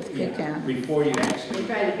out? It was Yeah, Cook County. before you We actually,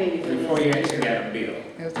 try to pay you before you actually got a bill.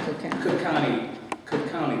 It was Cook County.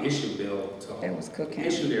 Cook County issued It was Cook County.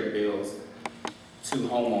 issue their bills to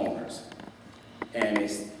homeowners. And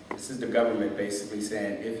this is the government basically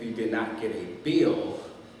saying, if you did not get a bill,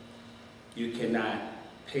 you cannot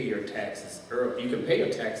pay your taxes early. You can pay your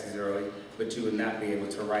taxes early, but you would not be able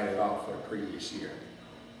to write it off for the previous year.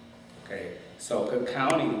 Okay, so Cook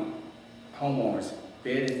County homeowners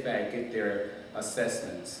did in fact get their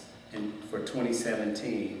assessments for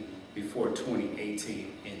 2017 before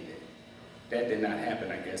 2018 ended. That did not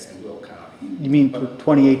happen, I guess, in Will County. You mean for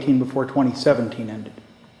 2018 before 2017 ended?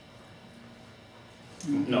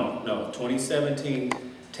 No, 2017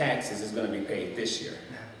 taxes is gonna be paid this year,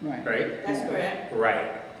 Right. right? That's correct.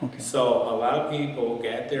 Right. Okay. So a lot of people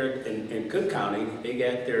got their, in Cook County, they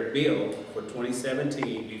got their bill for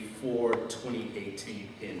 2017 before 2018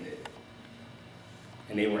 ended.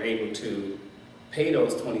 And they were able to pay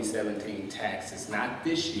those 2017 taxes, not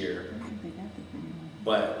this year,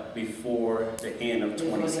 but before the end of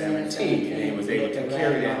 2017. And they was able to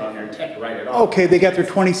carry that on their tax, write it off. Okay, they got their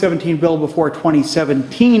 2017 bill before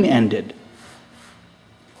 2017 ended.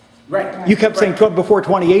 Right. You kept saying before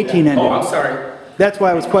 2018 ended. Oh, I'm sorry. That's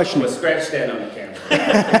why I was questioning. Well, scratch that on the camera.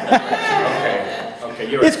 Okay,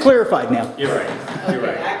 you're It's right. clarified now. You're right, you're Okay,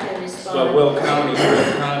 right. I can respond. So Will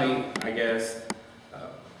County, I guess,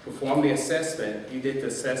 perform the assessment. You did the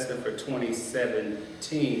assessment for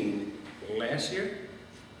 2017 last year,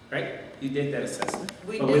 right? You did that assessment.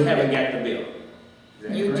 We But do we haven't that. got the bill. Is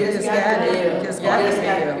that You correct? just got the bill. Just got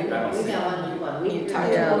the bill. I don't We see it. got one week. You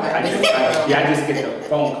talked about I just get the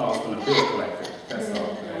phone calls from the bill collector, that's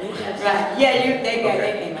all. Right, yeah,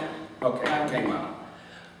 they came out. Okay, it came out.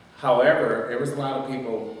 However, there was a lot of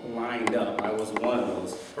people lined up. I was one of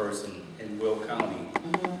those persons in Will County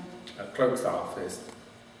clerk's office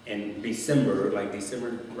in December, like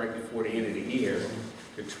December right before the end of the year,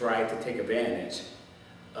 to try to take advantage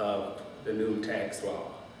of the new tax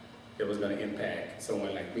law that was going to impact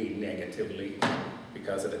someone like me negatively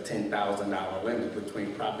because of the $10,000 limit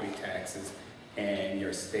between property taxes and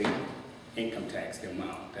your state income tax, the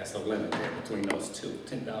amount. That's a limit there between those two.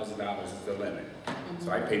 $10,000 is the limit. So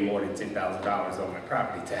I pay more than $10,000 on my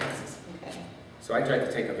property taxes. Okay. So I tried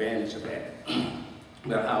to take advantage of that.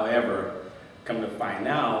 But however, come to find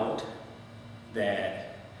out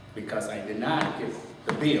that because I did not get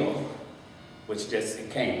the bill, which just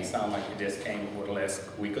it sounded like it just came over the last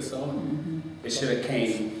week or so, it should have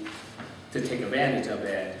came to take advantage of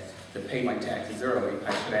that, to pay my taxes early.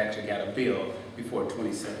 I should have actually got a bill before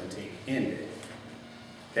 2017 ended.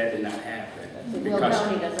 That did not happen. Will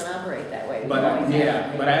County doesn't operate that way. But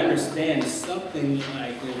I understand something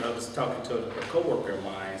like, I was talking to a coworker of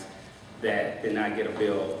mine that did not get a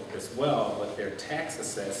bill as well, but their tax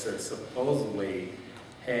assessor supposedly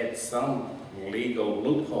had some legal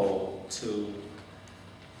loophole to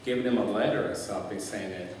give them a letter or something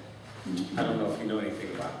saying that, I don't know if you know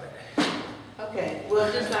anything about that. Okay,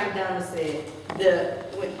 well, just like Donna said,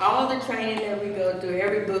 with all the training that we go through,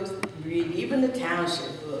 every book we read, even the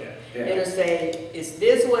township book, it'll say, it's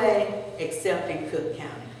this way, except in Cook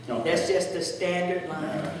County. Okay. That's just the standard line.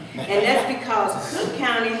 And that's because Cook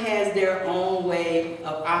County has their own way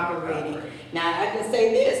of operating. Now, I can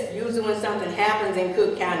say this, usually when something happens in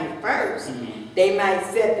Cook County first, they might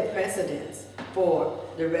set the precedence for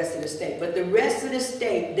the rest of the state. But the rest of the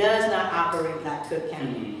state does not operate like Cook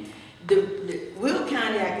County. The Will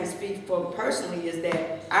County, I can speak for personally, is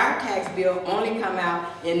that our tax bill only come out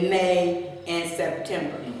in May and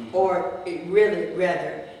September. Or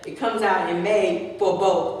it comes out in May for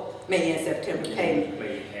both May and September payment.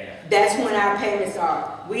 That's when our payments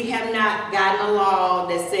are. We have not gotten a law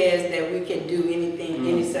that says that we can do anything,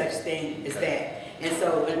 any such thing as that. And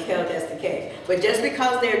so until that's the case. But just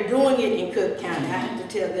because they're doing it in Cook County, I have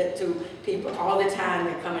to tell that to people all the time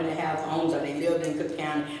that come in to have homes or they lived in Cook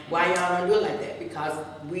County, why y'all don't do it like that? Because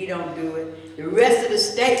we don't do it. The rest of the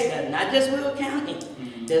state does, not just Will County,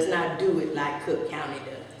 does not do it like Cook County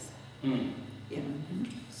does. Yeah.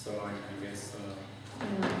 So I guess,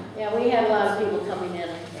 Yeah, we had a lot of people coming in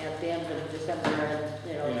at the end of December and,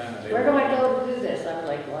 Yeah, they where do I go to do this? I'm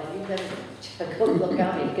like, well, you better go to Will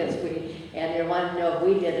County because and they wanted to know if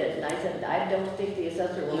we did it. And I said, I don't think the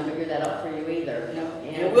assessor will figure that out for you either. No,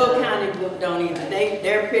 and Will County don't either.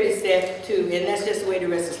 They're pretty set too, and that's just the way the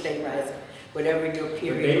rest of the state runs it. Whatever your but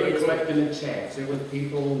period they were is. collecting the checks. There were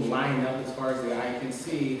people lined up as far as the eye can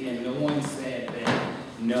see, and no one said that,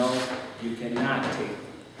 no, you cannot take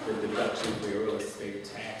the deduction for your real estate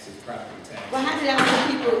taxes, property taxes. Well, how did all the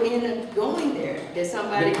people end up going there? Did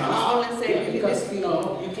somebody call and say, because, you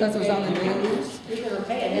know, you Because it was on the news. Because of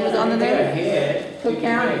paying. It was on the Get news. ahead. Cook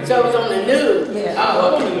County. so it was on the news? Yeah.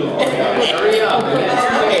 Oh, Okay, hurry up.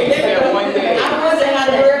 Yeah, one day. I wasn't how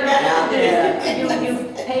to work that out there. You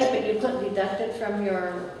paid, but you couldn't deduct it from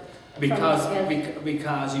your. Because you Your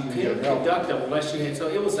couldn't bill. deduct it unless you had, so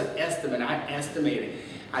it was an estimate. I estimated,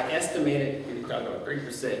 you're talking about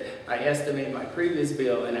 3%. I estimated my previous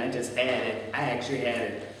bill and I actually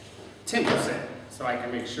added 10%. So I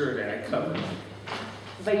can make sure that I covered it.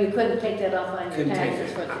 But you couldn't take that off on your Couldn't take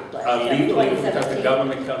taxes it. for the Legally, because the 2017.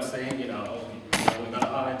 government comes saying, we're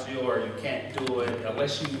gonna audit you or you can't do it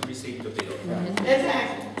unless you receive the bill.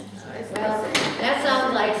 Exactly. Well, that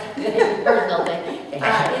sounds like a personal thing. Do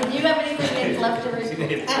you have anything that's left to report?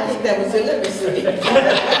 I think that was it. Let me see.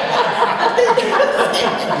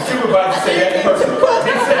 The supervisor said that personally.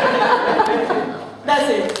 That's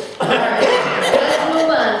it. All right, let's move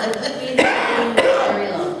on. This meeting is very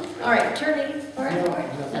long. All right, attorney,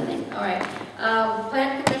 nothing. All right.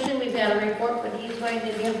 Plan commission, we've got a report, but he's going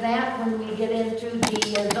to give that when we get into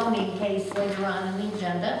the zoning case later on in the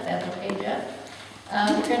agenda. If that's okay, Jeff?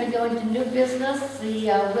 We're going to go into new business. The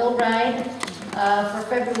will ride for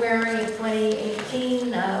February of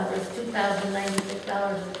 2018 was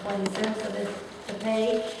 $2,096.20 for this to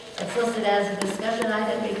pay. It's listed as a discussion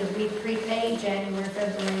item because we prepaid January,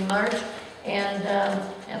 February, March. And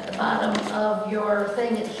at the bottom of your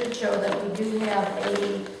thing, it should show that we do have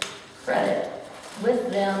a credit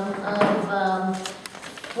with them of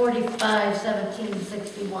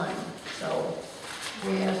 45,1761. So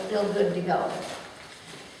we are still good to go.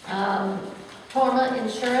 Torma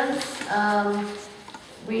Insurance,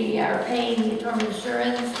 we are paying Torma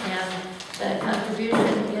Insurance, and the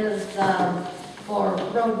contribution is for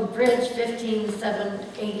road and bridge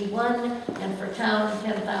 $15,781, and for town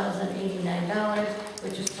 $10,089,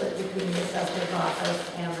 which is split between the assessor's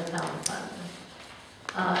office and the town fund.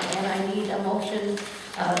 And I need a motion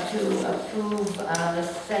to approve the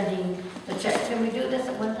sending the check. Can we do this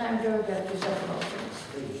at one time, George? We have two separate motions.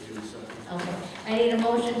 Okay. I need a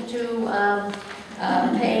motion to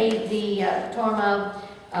pay the Torma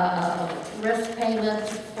risk payment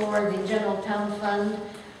for the general town fund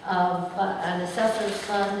of an assessor's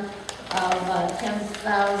fund of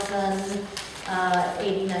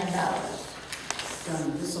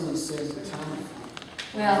 $10,089. This only says the town.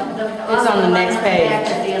 Well, It's on the next page.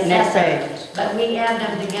 Next page. But we add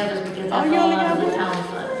them together because that's you all only out of got the one? town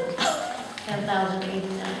fund.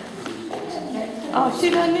 10,089. Oh, she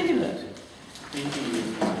doesn't need it.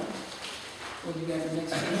 What you got for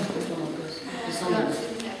next page? This one, because it's on the,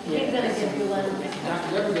 He's gonna give you one.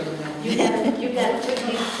 Dr. Deborah doesn't know. You got two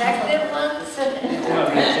detective ones?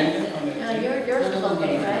 No, yours is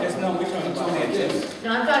okay, right? No, we're talking about the agenda. No,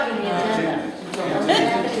 I'm talking the agenda. I'm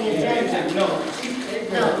talking the agenda. No.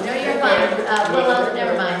 No, you're fine. Well,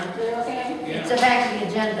 never mind. They're okay? It's back to the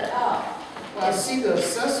agenda. Oh, Well, I see the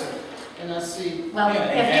assessor, and I see Well, Yeah,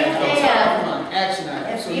 if you action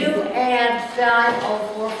item. if So you add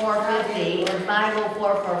 504,450 and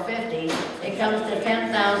 504,450, it comes to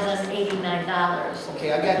 $10,089.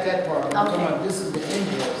 Okay, I got that part. I'm talking Okay. about, this is the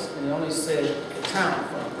invoice, and it only says the town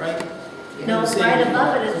fund, right? It No, doesn't say right anything.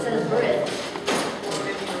 above it, it says bridge.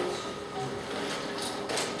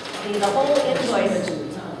 See, the whole She invoice,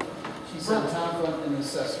 mentioned the town. She said town fund and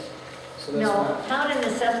assessor. So that's no, why. town and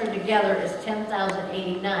assessor together is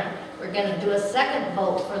 $10,089. We're gonna do a second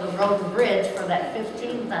vote for the road and bridge for that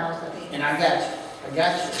 $15,000. And I got you. I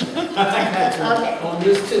got you. I got you. Okay. On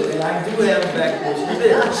this too, and I do have a back portion of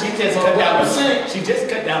this. She just But cut what down I'm saying- she just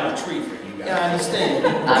cut down a tree for you guys. Yeah, I understand.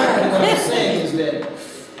 What I'm saying is that,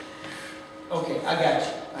 okay, I got you.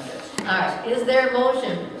 I got you. All right, is there a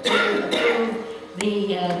motion to approve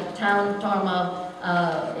the town Torma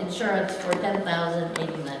insurance for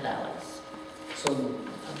 $10,089? So,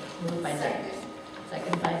 Moved by Dick,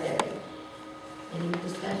 second by Derek. Any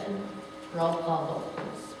discussion? Roll call vote,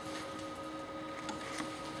 please.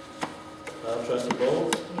 Trustee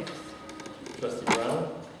Bowles, Yes. trustee Brown,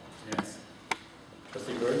 Yes.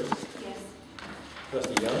 trustee Burgess, Yes.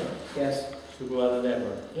 trustee Young, yes. Supervisor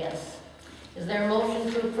Deborah. Yes. Is there a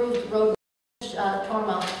motion to approve the road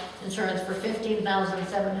Torma insurance for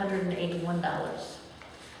 $15,781?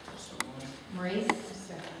 Maurice?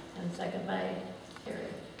 And second by Terry.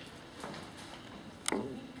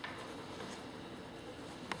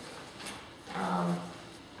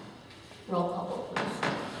 Roll call vote, please.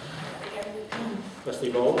 Trustee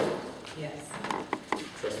Bowles, Yes.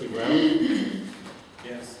 trustee Brown,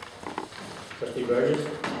 Yes. trustee Burgess,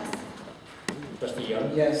 trustee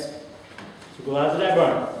Young, Yes. Supervisor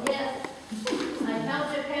Deborah. Yes. My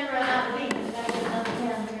township pen ran out of ink, I got another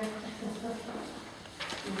pen here.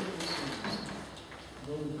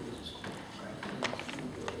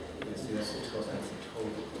 See, that's the total, that's the total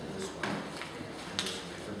for this one.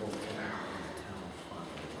 For both town and town fund.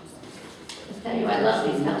 I tell you, I love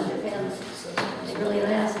these township pens. They really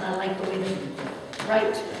last, and I like the way they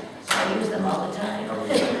write. I use them all the time. But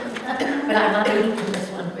I'm not eating from this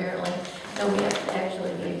one, barely. So we have to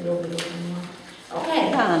actually be a little bit more.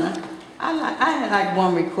 Okay. Donna, I had like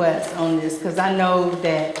one request on this, because I know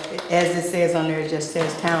that, as it says on there, it just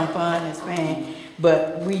says town fund is paying,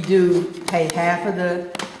 but we do pay half of the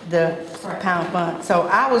Correct. town fund. So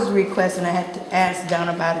I was requesting, I had to ask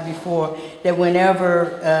Donna about it before, that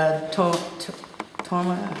whenever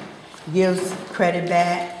Torma gives credit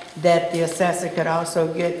back, that the assessor could also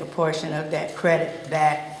get a portion of that credit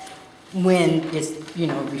back when it's,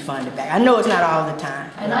 refunded back. I know it's not all the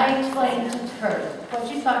time. And I explained to her, what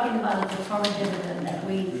she's talking about is the Torma dividend that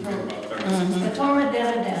we proved. The Torma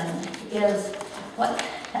dividend is what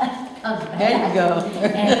comes back. There you go.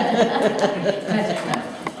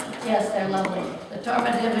 Yes, they're lovely. The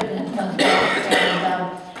Torma dividend comes back,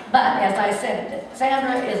 and, but as I said,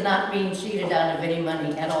 Sandra is not being cheated out of any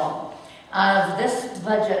money at all. Out of this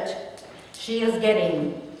budget, she is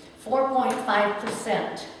getting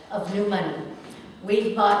 4.5% of new money.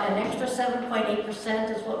 We've bought an extra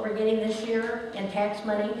 7.8% is what we're getting this year in tax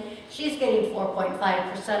money. She's getting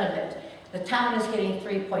 4.5% of it. The town is getting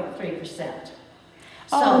 3.3%.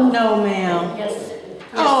 Oh, no, ma'am. Yes.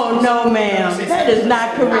 Oh, no, ma'am. That is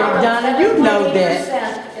not correct, Donna. You know that.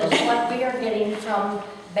 7.8% is what we are getting from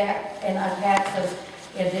back in our taxes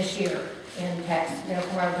in this year, in tax,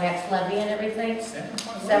 from our tax levy and everything.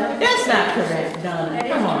 7. That's not correct, Donna. That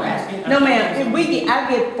is Come on. correct. No, ma'am. I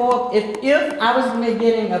get 4, if I was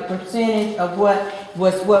getting a percentage of what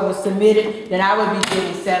was submitted, then I would be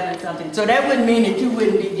getting 7 something. So that wouldn't mean that you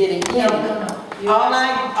wouldn't be getting any. No. All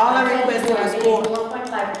I requested was 4.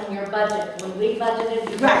 4.5 in your budget. When we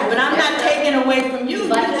budgeted. Right, but I'm not taking away from you. You're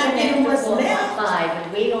not Budgeted getting what's extra left. 4.5,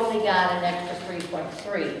 and we only got an extra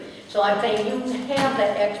 3.3. So I'm saying you have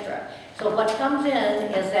that extra. So what comes in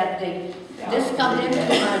is that this comes into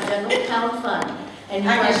our general town fund. And you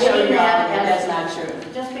I are can show getting you that that as. that's not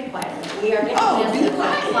true. Just be quiet. We are Oh, getting be this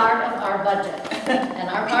quiet. as part of our budget. And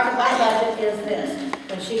our part of our budget is this.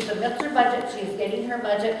 When she submits her budget, she's getting her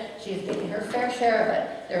budget, she's getting her fair share of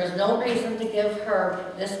it. There is no reason to give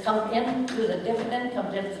her, this comes into the dividend,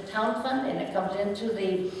 comes into the town fund, and it comes into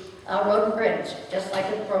the road and bridge, just like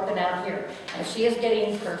it's broken out here. And she is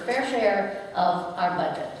getting her fair share of our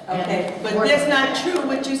budget. Okay, And but we're- that's not true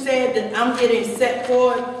what you said, that I'm getting set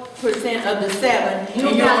 4% of the 7, and You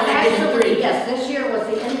you're got only getting actually, 3. yes, this year was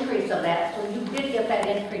the increase of that, so you did get that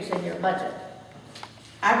increase in your budget.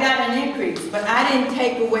 I got an increase, but I didn't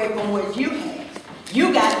take away from what you had.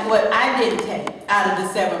 You got what I didn't take out of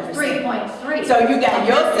the 7%. 3.3. So you got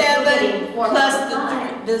your You're 7 getting plus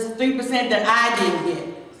 4.5. the 3% that I didn't get.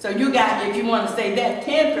 So you got, if you want to say that,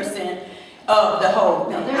 10% of the whole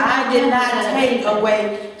No, thing. there's I did not 10% of take anything.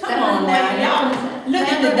 away, come on now, y'all, look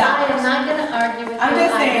at the Sandra, I am dollars. not gonna argue with you. I'm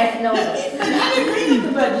just I saying, know look, this. I didn't bring up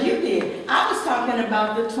the budget, you did. I was talking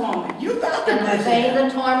about the torment. You got the And I'm saying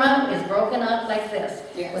budget. the torma is broken up like this.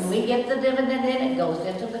 Yes. When we get the dividend in, it goes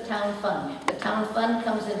into the town fund. The town fund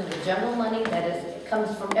comes into the general money, that is, it comes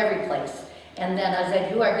from every place. And then I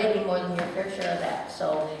said, you are getting more than your fair share of that,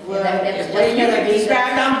 so. Well, that's if just way you gonna be the-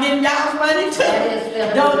 described, I'm getting y'all's money That is too.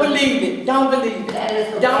 gonna Don't be- believe it, don't believe it. That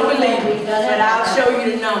is the Don't way believe that it, we've done it. but I'll show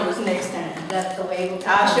you the numbers next time. That's the way.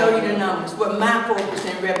 I'll show you the numbers, what my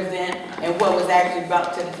 4% represent and what was actually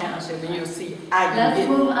brought to the township, and you'll see I can Let's get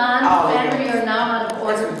move all on, of Sandra, it. you're now out of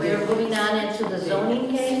order. That's We're ridiculous. moving on into the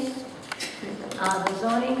zoning case. The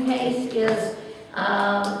zoning case is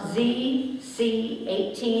ZC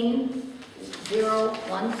 18010.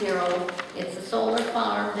 It's a solar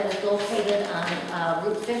farm that is located on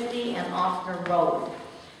Route 50 and Offner Road.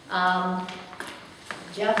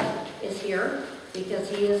 Jeff is here because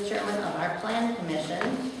he is chairman of our plan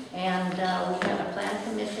commission, and we had a plan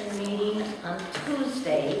commission meeting on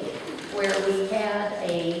Tuesday where we had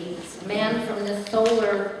a man from the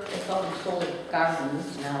solar, they call them solar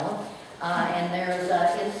gardens now, and there's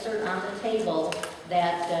an insert on the table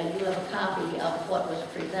that you have a copy of what was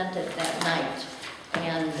presented that night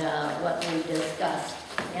and what we discussed.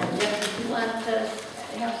 And Jeff, do you want to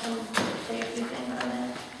have say a few things on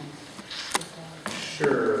that?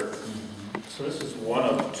 Sure. So this is one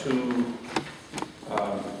of 2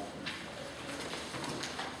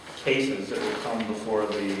 cases that will come before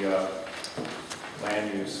the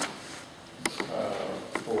land use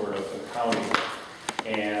board of the county.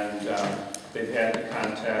 And they've had to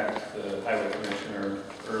contact the highway commissioner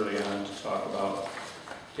early on to talk about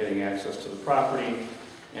getting access to the property,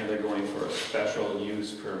 and they're going for a special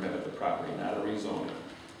use permit of the property, not a rezoning.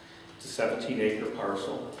 It's a 17-acre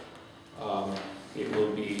parcel. It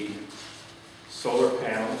will be solar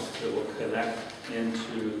panels that will connect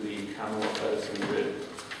into the Commonwealth Edison grid,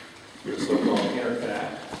 your so-called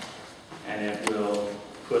interconnect, and it will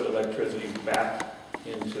put electricity back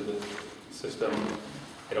into the system.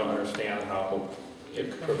 I don't understand how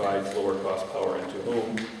it provides lower cost power into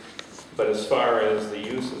whom, but as far as the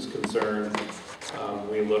use is concerned,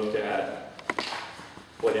 we looked at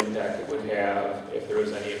what impact it would have, if there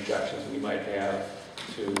was any objections we might have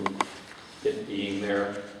to it being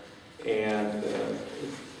there. And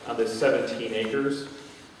on this 17 acres,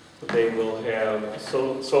 they will have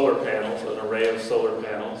solar panels, an array of solar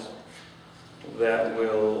panels that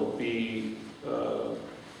will be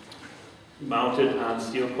mounted on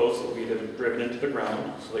steel posts that will be driven into the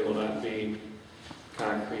ground, so they will not be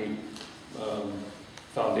concrete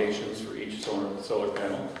foundations for each solar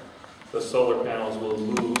panel. The solar panels will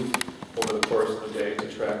move over the course of the day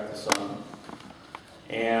to track the sun.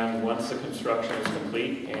 And once the construction is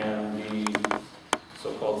complete and the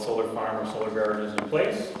so-called solar farm or solar garden is in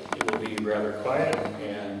place, it will be rather quiet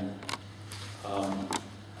and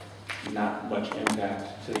not much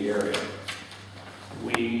impact to the area.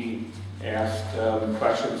 We asked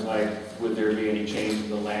questions like, would there be any change in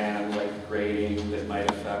the land, like grading, that might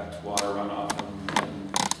affect water runoff,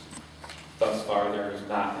 and thus far there is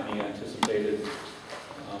not any anticipated.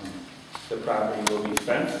 The property will be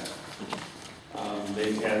fenced.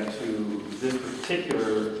 They've had to, this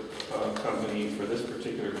particular company for this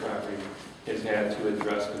particular property has had to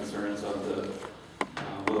address concerns of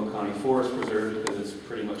the Will County Forest Preserve because it's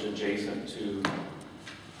pretty much adjacent to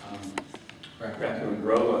Raccoon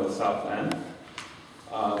Grove on the south end.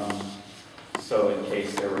 So in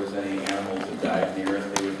case there was any animals that died near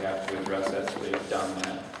it, they would have to address that, so they've done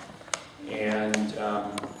that. And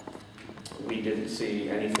we didn't see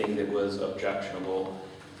anything that was objectionable.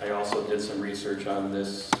 I also did some research on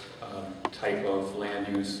this type of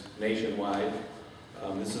land use nationwide.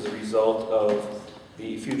 This is a result of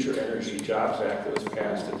the Future Energy Jobs Act that was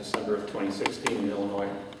passed in December of 2016 in Illinois,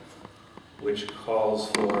 which calls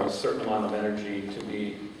for a certain amount of energy to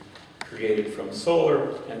be created from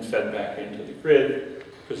solar and fed back into the grid,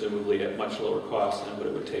 presumably at much lower cost than what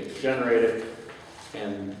it would take to generate it.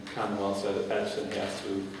 And Commonwealth said that Edison has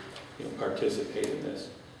to participate in this.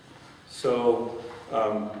 So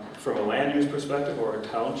from a land use perspective or a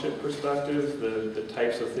township perspective, the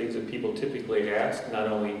types of things that people typically ask, not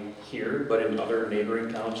only here, but in other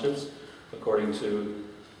neighboring townships, according to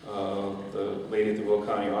the lady at the Will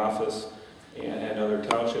County office and other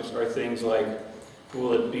townships, are things like,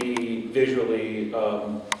 will it be visually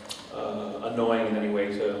annoying in any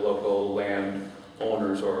way to local land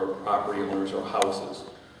owners or property owners or houses?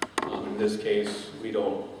 In this case, we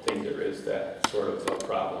don't think there is that sort of a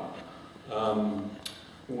problem.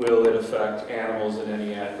 Will it affect animals in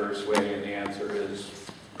any adverse way? And the answer is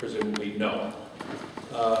presumably no.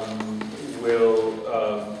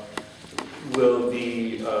 Will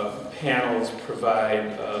the panels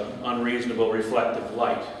provide unreasonable reflective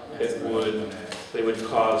light that would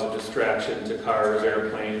cause a distraction to cars,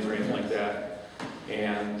 airplanes, or anything like that?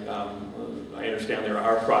 And I understand there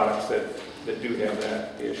are products that do have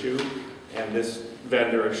that issue, and this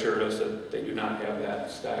vendor assured us that they do not have that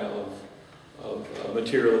style of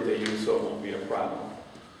material that they use, so it won't be a problem.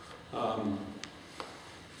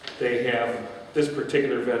 This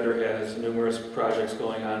particular vendor has numerous projects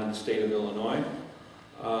going on in the state of Illinois,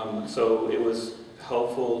 so it was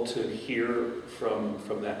helpful to hear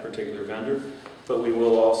from that particular vendor, but we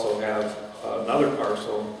will also have another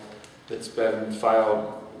parcel that's been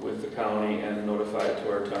filed with the county and notified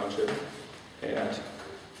to our township at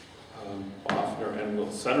Offner and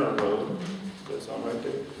Will Center Road. Does that sound right,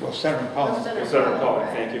 Dave? Well, Center and Pollock. Center and Pollock,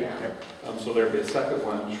 thank you. Yeah. So there'll be a second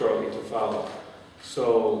one shortly to follow.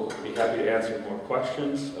 So I'd be happy to answer more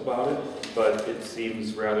questions about it, but it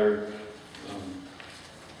seems rather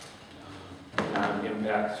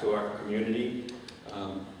non-impact to our community.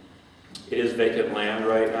 It is vacant land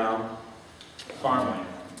right now. Farmland.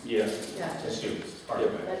 Yes. Yeah. It's used. Yep.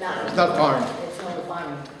 Farmland. But not. It's not farm. It's not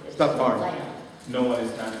farming. It's not farm. Land. No one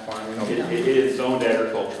is not farming. It is zoned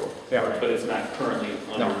agricultural, Yeah. but it's not currently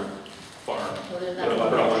under No. farm. So there's What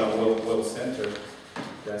not. about Will Center?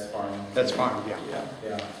 That's farming. That's farm, yeah.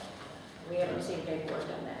 Yeah, We haven't seen paperwork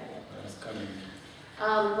on that yet. that's coming.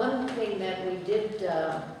 One thing that we did,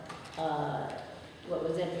 what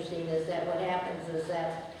was interesting is that what happens is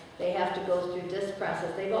that they have to go through this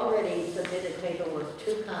process. They've already submitted paperwork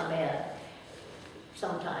to ComEd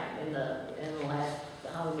sometime in the last,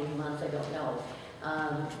 how many months, I don't know.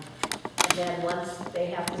 And then once they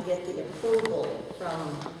have to get the approval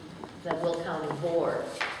from the Will County Board,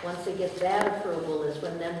 once they get that approval is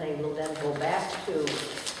when then they will then go back to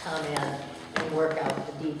ComEd and work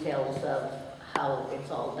out the details of how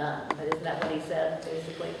it's all done. But isn't that what he said,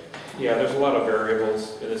 basically? Yeah, there's a lot of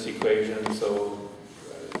variables in this equation, so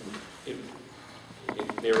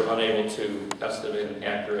they were unable to estimate an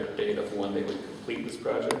accurate date of when they would complete this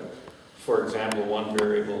project. For example, one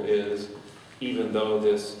variable is, even though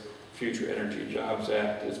this Future Energy Jobs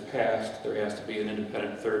Act is passed, there has to be an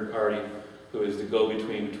independent third party who is the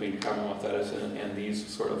go-between between Commonwealth Edison and these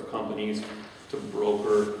sort of companies to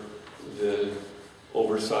broker the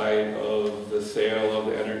oversight of the sale of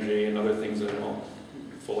the energy and other things that I don't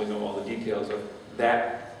fully know all the details of.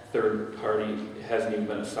 That third party hasn't even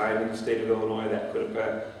been assigned in the state of Illinois. That could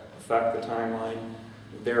affect the timeline.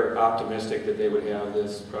 They're optimistic that they would have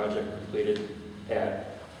this project completed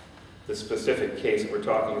at the specific case that we're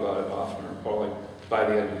talking about at Offner and Pauling by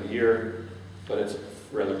the end of the year, but it's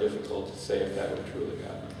rather difficult to say if that would truly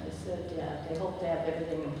happen. I said, yeah, they hope to have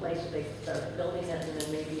everything in place so they can start building it and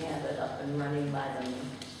then maybe have it up and running by the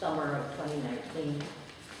summer of 2019.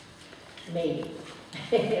 Maybe.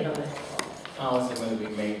 You know, How is it going to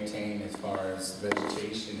be maintained as far as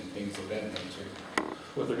vegetation and things of that nature?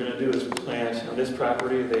 What they're going to do is plant, on this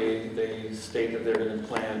property, they state that they're going to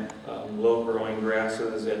plant low-growing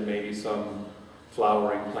grasses and maybe some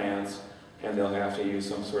flowering plants, and they'll have to use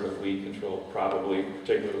some sort of weed control, probably,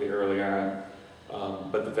 particularly early on.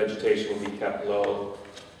 But the vegetation will be kept low.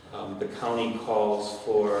 The county calls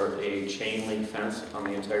for a chain link fence on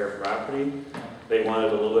the entire property. They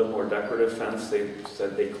wanted a little bit more decorative fence. They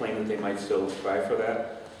said they claim that they might still try for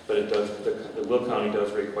that, but it does. The Will County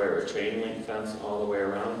does require a chain link fence all the way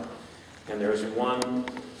around. And there's one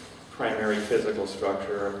primary physical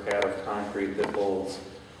structure, a pad of concrete that holds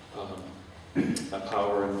a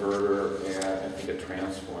power inverter and I think a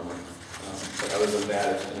transformer. But other than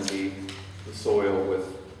that, it's going to be the soil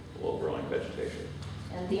with low-growing vegetation.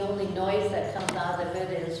 And the only noise that comes out of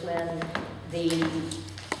it is when the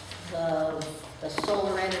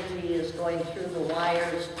solar energy is going through the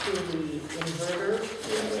wires to the inverter,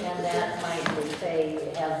 and that might, we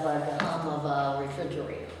say, have like a hum of a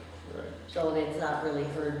refrigerator. Right. So it's not really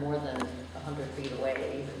heard more than 100 feet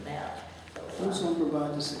away, even that. So, Who's going to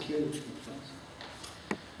provide the security?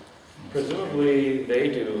 Presumably they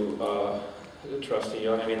do, Trustee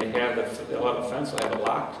Young. I mean, they'll have a fence, they'll have it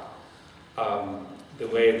locked. The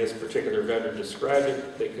way this particular vendor described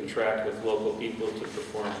it, they contract with local people to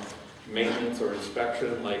perform maintenance or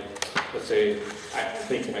inspection. Like, let's say, I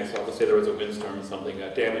think to myself, let's say there was a windstorm and something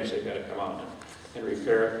got damaged, they've got to come out and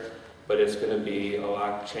repair it. But it's going to be a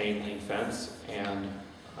locked chain link fence, and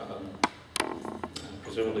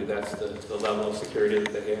presumably that's the level of security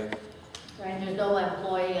that they have. right, there's no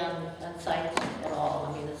employee on site at all.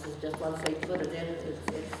 I mean, this is just once they put it in,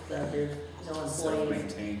 there's no employees.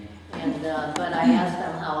 Self-maintained. And, but I asked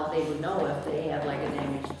them how they would know if they had like a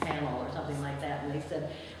damaged panel or something like that, and they said,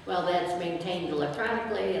 well, that's maintained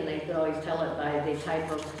electronically, and they could always tell it by the type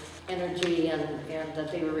of energy and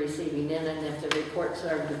that they were receiving in, and if the reports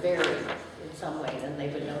started to vary in some way, then they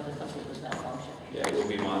would know that something was not functioning. Yeah, it will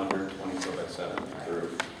be monitored 24/7 through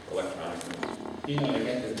electronic means. You know, they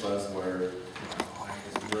got this buzzword, like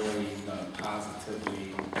it's really going to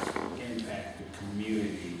positively impact the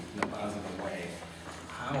community in a positive way.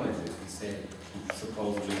 How is it? You said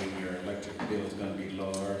supposedly your electric bill is going to be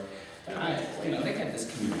lower. You know, they got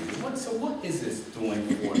this community. So what is this doing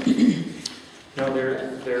for them? No,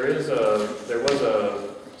 there was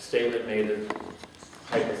a statement made that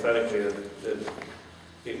hypothetically that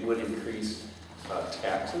it would increase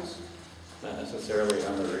taxes, not necessarily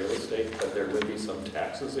on the real estate, but there would be some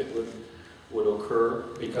taxes that would occur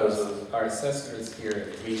because of our assessors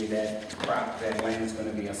here reading that land is going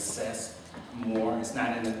to be assessed more. It's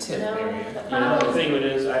not in the tip area. The thing with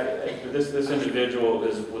it is, this individual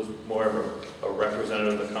was more of a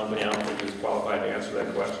representative of the company. I don't think he was qualified to answer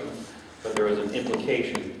that question, but there was an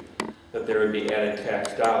implication that there would be added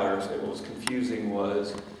tax dollars. And what was confusing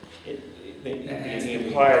was he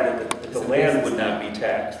implied that the land would not be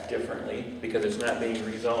taxed differently because it's not being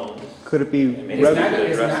rezoned. Could it be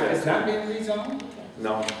It's not being rezoned?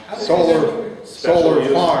 No. Solar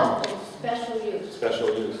farm. Special use.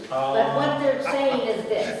 Special use. But what they're saying is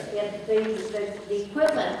this, if the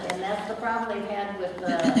equipment, and that's the problem they've had with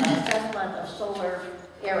the assessment of solar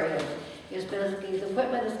areas, is basically the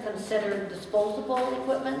equipment is considered disposable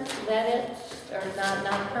equipment, is that it? Or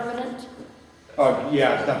not permanent?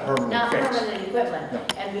 Yeah, it's not permanent. Not fixed. permanent equipment. No.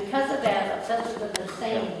 And because of that, assessors have been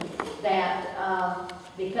saying that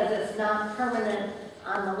because it's not permanent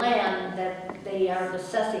on the land, that they are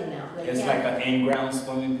assessing them. They It's can't- like an in-ground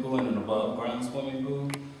swimming pool and an above-ground swimming pool?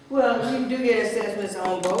 Well, you do get assessments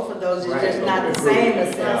on both of those, it's Right. just not the same An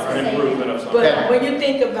assessment. improvement of something. But when you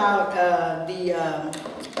think about the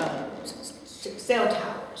cell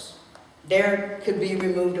towers, there could be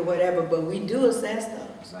removed or whatever, but we do assess those.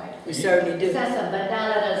 Right. We certainly do. Assess them, but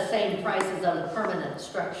not at the same price as on the permanent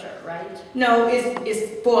structure, right? No,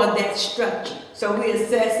 it's for that structure. So we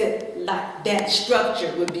assess it like that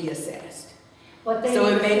structure would be assessed. What they So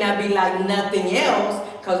it may not be like nothing else,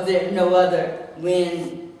 because there's no other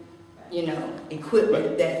wind,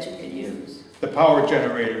 equipment that you can use. The power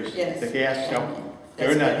generators, Yes. the gas, Thank you.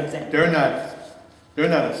 they're That's a good not, example. they're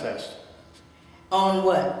not assessed On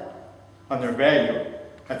what? on their value.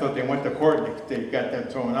 I thought they went to court and they got them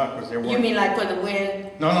thrown out because they weren't. You mean like for the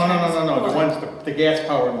wind? No, the ones, the gas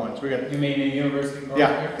powered ones, we got, You mean in University Road?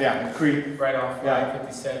 yeah, Creek, Right off Yeah.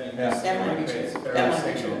 557. Yeah. That might be true. That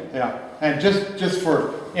might be true. yeah. And just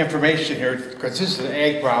for information here, because this is an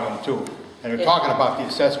ag problem too, and they're Yeah. talking about the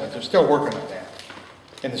assessment, they're still working on that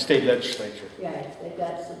in the state legislature. Yeah, they've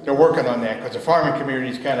got some. They're working on that, because the farming community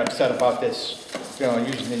is kind of upset about this,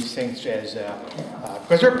 using these things as,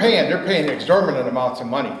 because they're paying exorbitant amounts of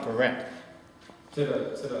money for rent. To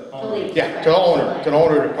the Police. Yeah, to the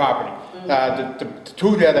owner of the property. The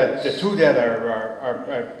two that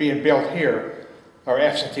are being built here are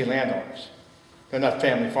absentee landowners. They're not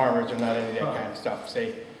family farmers, they're not any of that kind of stuff.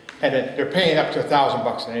 And then they're paying up to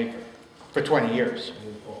 $1,000 an acre for 20 years.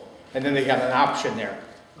 And then they got an option there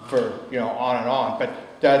for, you know, on and on. But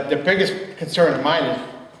the biggest concern of mine is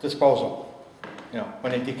disposal, you know,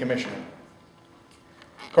 when they decommission it.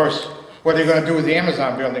 Of course, what are they gonna do with the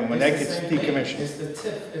Amazon building when that gets decommissioned?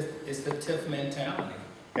 It's the TIF mentality.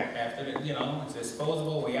 Yeah. After the, you know, it's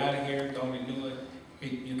disposable, we out of here, don't renew it,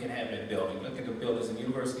 you can have that building. Look at the buildings in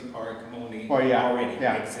University Park, Monee, Oh, yeah, already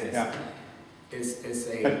yeah, exist. yeah. It's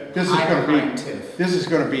a But this is gonna be, TIF. this is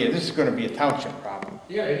gonna be a township problem.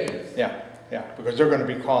 Yeah, it is. Yeah, because they're gonna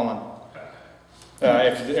be calling,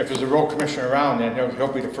 if there's a road commissioner around, then he'll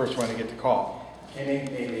be the first one to get the call. And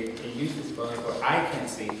they use this building for, I can't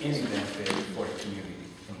see any benefit for the community,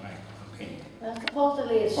 in my opinion. Well,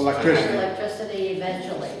 supposedly it's Electricity. electricity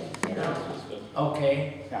eventually, you know.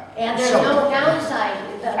 Okay. Yeah. And there's So- no downside.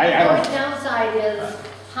 The I don't- only downside is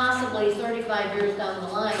possibly 35 years down the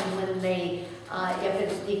line when they, if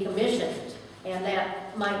it's decommissioned. And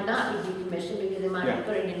that might not be decommissioned because they might Yeah. be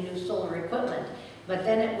putting in new solar equipment. But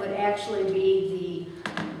then it would actually be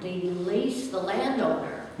the lease, the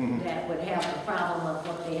landowner, Mhm. that would have the problem of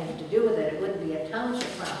what they have to do with it. It wouldn't be a township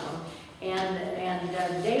problem. And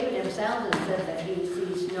David himself has said that he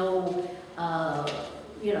sees no,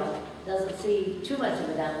 you know, doesn't see too much of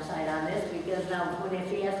a downside on this because now if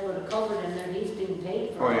he has to put a culvert in there, he's being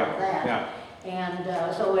paid for Oh, all yeah, of that. yeah.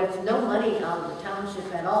 And so it's no money out of the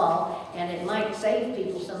township at all, and it might save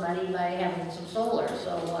people some money by having some solar.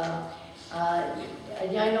 So I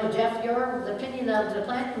know, Jeff, your opinion of the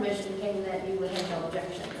plan commission came that you would have no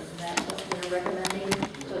objection. Is that what you're recommending?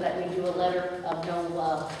 So that we do a letter of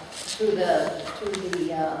no, to the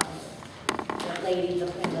lady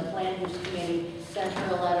in the plan use committee, sent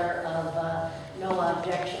her a letter of no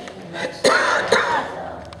objection. And that's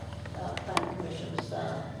plan commission's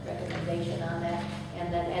recommendation on that.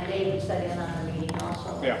 And David said in on the meeting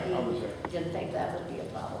also. Yeah, He I was there. didn't think that would be a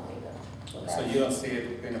problem either. So that's- you don't see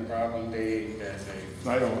it being a problem, Dave, as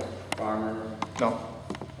I don't, a farmer? no. Okay,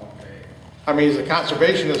 I mean, as a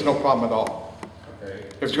conservation, there's no problem at all. okay.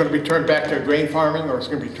 If it's gonna be turned back to grain farming, or it's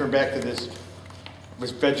gonna be turned back to this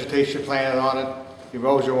vegetation planted on it,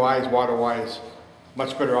 erosion-wise, water-wise,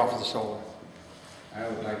 much better off with the solar. I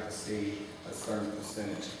would like to see a certain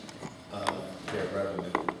percentage of their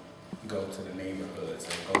revenue go to the neighborhoods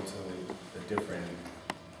or go to the different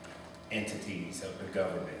entities of the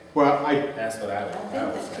government. Well, That's what I would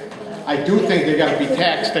say. I do think they gotta be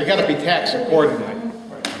taxed accordingly.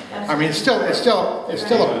 I mean, it's still a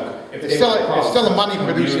money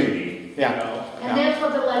producing, yeah. And that's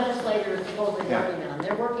what the legislature is supposedly working on.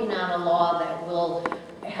 They're working on a law that will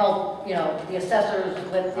help, you know, the assessors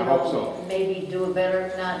with, you I hope know, so. maybe do a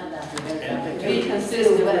better, not do better, Be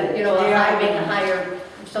consistent but, with you know, it. make a higher,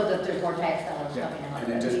 so that there's more tax dollars Yeah. coming out.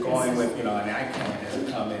 And then just going with, you know, and I can't as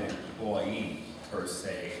a come-in employee per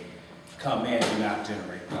se, come in, do not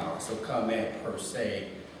generate power. So come in per se,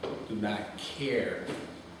 do not care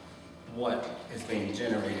what is being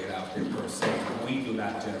generated out there per se. We do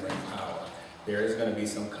not generate power. There is gonna be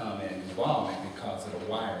some come-in involvement because of the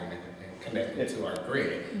wiring and connected to our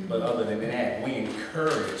grid. But other than that, we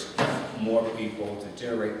encourage more people to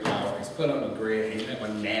generate power. It's put on the grid, and you have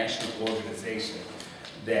a national organization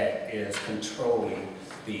that is controlling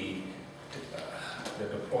the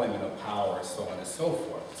deployment of power, so on and so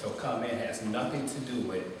forth. So ComEd has nothing to do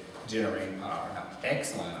with generating power. Now,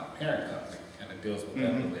 Exxon, our parent company, kind of deals with that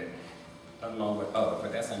a little bit, along with others,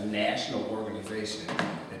 but that's a national organization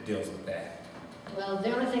that deals with that. Well,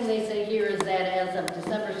 the only thing they say here is that as of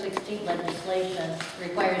December 16th, legislation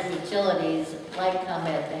requires utilities like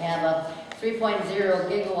ComEd to have a 3.0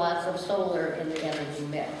 gigawatts of solar in the energy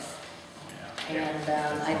mix. And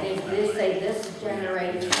I think they say this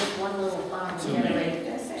generates, this one little farm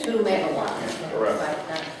generates 2 megawatts. Correct.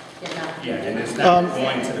 Yeah, and it's not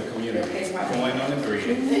going to the community, it's going on the grid.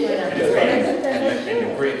 And the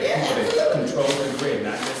grid, the people that control the grid,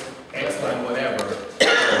 not just Exxon, whatever,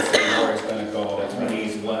 they'll say where it's gonna go, who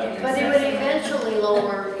needs what. But it would eventually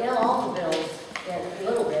lower all the bills a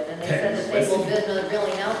little bit, and they said that they will build a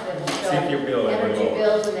billing outfit will show See if your bill ever energy lower.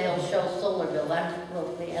 bills and they'll show solar bill. I'm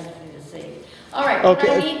really interested to see. All right, what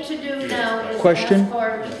I Okay. need to do now is Question? ask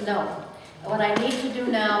for, no. What I need to do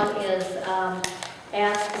now is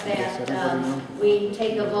ask that we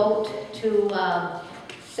take a vote to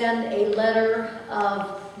send a letter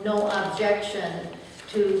of no objection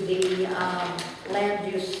to the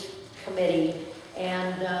land use committee,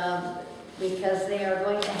 and because they are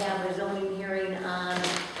going to have a zoning hearing on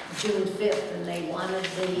June 5th, and they wanted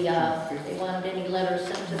any letters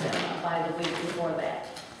sent to them by the week before that.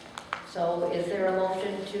 So is there a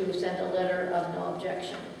motion to send a letter of no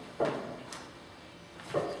objection?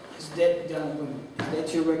 Is that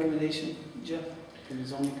your recommendation, Jeff, from the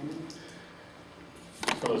zoning committee?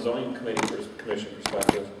 From a zoning commission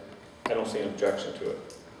perspective, I don't see an objection to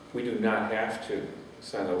it. We do not have to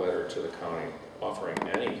send a letter to the county offering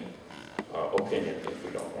any opinion if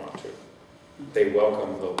we don't want to. They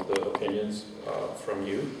welcome the opinions from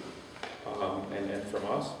you and from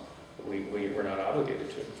us. We're not obligated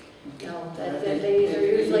to. No,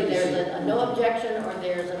 usually there's a no objection or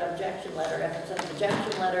there's an objection letter. If it's an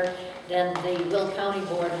objection letter, then the Will County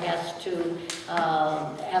Board has to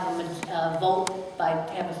have a vote by,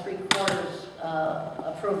 have a 3/4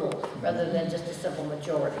 approval rather than just a simple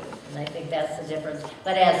majority. And I think that's the difference.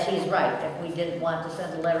 But as he's right, if we didn't want to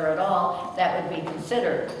send a letter at all, that would be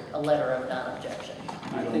considered a letter of non-objection.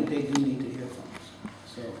 I think they do need to hear from us.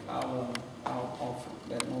 So I'll offer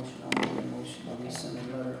that motion. I'll make that motion. I'll Okay. send a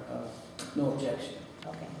letter of no objection.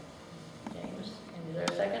 Okay. James, and is there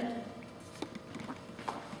a second?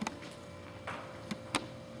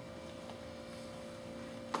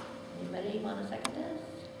 Anybody want to second this?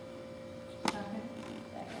 Second.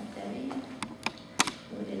 Second, Debbie.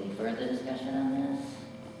 Any further discussion on this?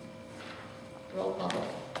 Roll call.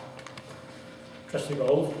 Trustee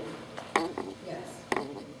Gold, Yes.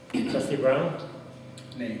 trustee Brown,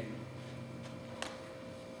 Nay.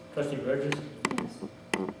 trustee Burgess,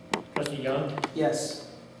 trustee Young, Yes.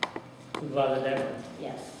 supervisor Depot.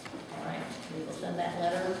 Yes. All right, we will send that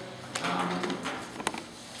letter.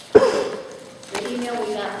 The email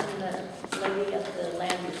we got from the lady at the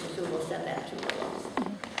land use, who will send that to her.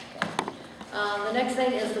 The next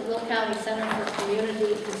thing is the Will County Center for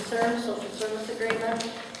Community Concern Social Service Agreement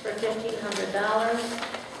for $1,500.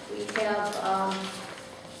 We have,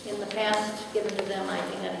 in the past, given to them, I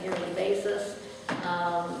think, on a yearly basis.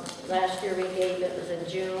 Last year we gave, it was in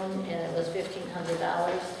June, and it was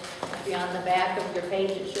 $1,500. On the back of your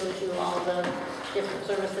page, it shows you all the different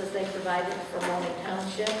services they provided for Monee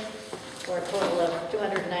Township for a total of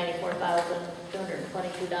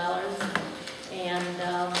 $294,222.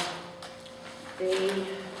 And they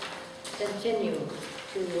continue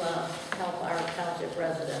to help our township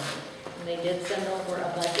residents. And they did send over a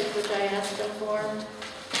budget, which I asked them for. And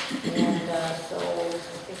so I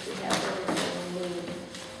think we have everything we need.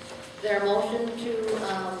 Is there a motion to do a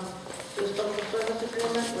social service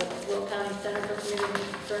agreement with Will County Center for Community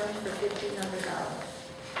Concerns for $1,500?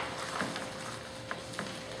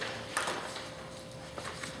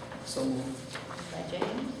 So moved. By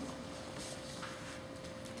James?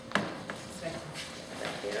 Second. By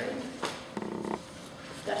Gary?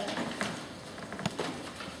 Discussion?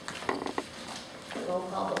 Roll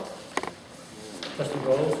call vote. Trustee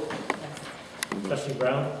Gold, trustee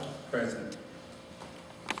Brown, Present.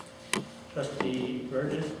 trustee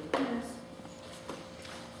Burgess,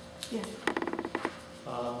 Yes.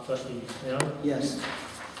 trustee Young, Yes.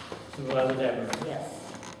 supervisor Depot. Yes.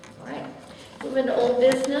 All right. Moving to old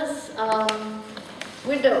business,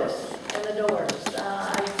 windows and the doors.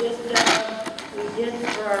 We did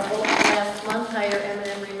for our vote last month hire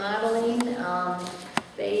M&M Remodeling.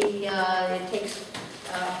 It takes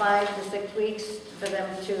 5 to 6 weeks for them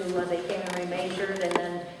to, they came and remeasured and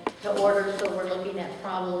then to order, so we're looking at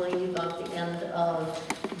probably about the end of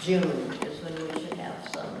June is when we should have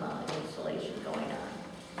some installation going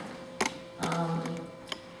on.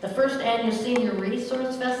 The first annual Senior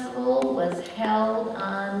Resource Festival was held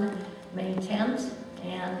on May 10th,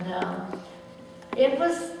 and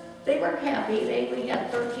they were happy. We had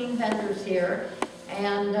 13 vendors here,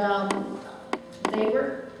 and they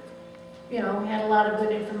were, had a lot of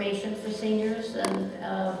good information for seniors and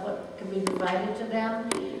what can be provided to them.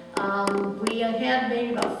 We had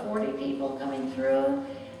maybe about 40 people coming through.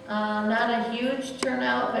 Not a huge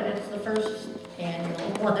turnout, but it's the first annual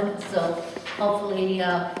one, so hopefully,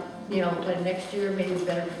 but next year maybe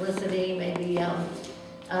better publicity, maybe,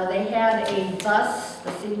 they had a bus,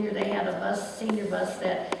 they had a senior bus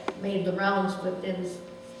that made the rounds within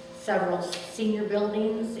several senior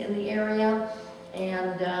buildings in the area,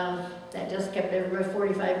 and that just kept everybody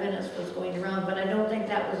 45 minutes was going around, but I don't think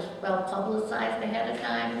that was well publicized ahead of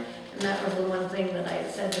time, and that was the one thing that I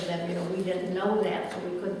had said to them, we didn't know that, so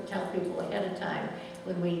we couldn't tell people ahead of time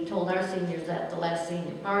when we told our seniors at the last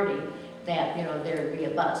senior party that, there would be a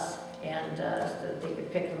bus, and so that they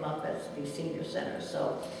could pick them up at the senior centers.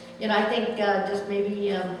 So, I think just maybe,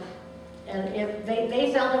 and if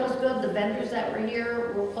they felt it was good, the vendors that were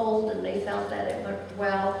here were cold, and they felt that it worked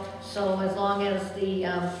well. So as long as the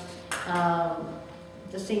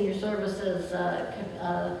senior services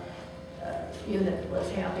unit was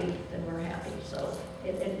happy, then we're happy. So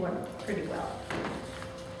it went pretty well.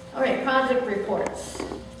 All right, project reports. We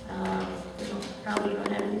probably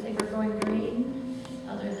don't have anything for going green.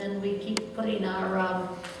 other than we keep putting our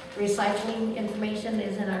recycling information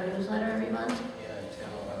is in our newsletter every month. Yeah,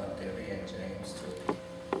 tell Debbie and James to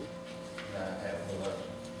not have Willa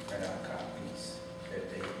print out copies that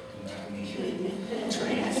they do not need.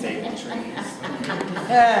 Trees, save the trees.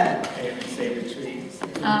 Save the trees.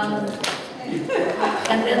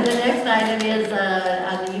 And then the next item is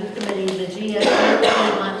on the youth committee, the GSU, we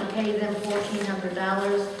want to pay them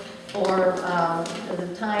 $1,400 for the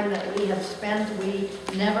time that we have spent. We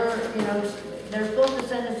never, they're supposed to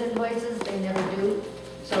send us invoices, they never do.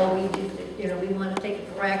 So we want to take a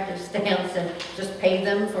proactive stance and just pay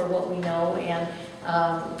them for what we know. And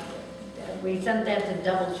we sent that to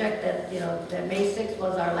double check that, that May 6th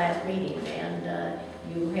was our last meeting, and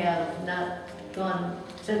you have not gone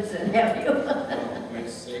since then, have you? May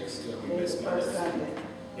 6th, we missed Mother's Day.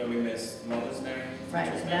 Yeah, we missed Mother's Day.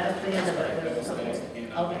 Right, that was the end of it. That was the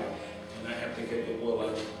end of it. Okay. And I have to get the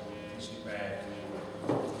Willa, she's back.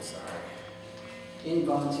 Sorry. Any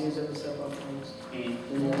volunteers ever step up for us? Any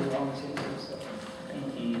other volunteers ever step up?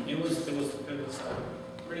 It was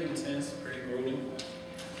pretty intense, pretty grueling.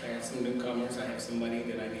 I had some newcomers, I have some money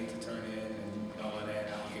that I need to turn in and all of that.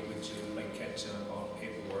 I'll get with you, like catch up on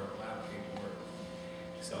paperwork, a lot of paperwork.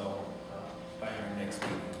 So by our next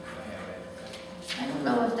meeting, I have that. I don't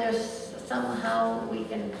know if there's somehow we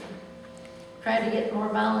can try to get more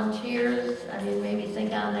volunteers. I mean, maybe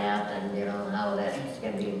think on that and, how that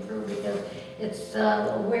can be improved, because it's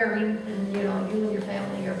wearing, and, you and your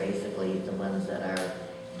family are basically the ones that are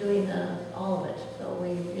doing all of it. So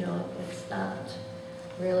it's not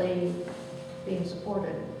really being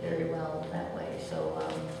supported very well that way. So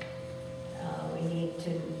we need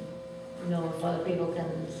to know if other people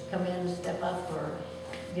can come in, step up, or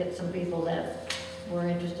get some people that were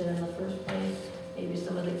interested in the first place. Maybe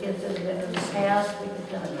some of the kids that have been in the past, we could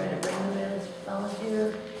kind of try to bring them in as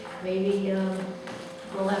volunteers. Maybe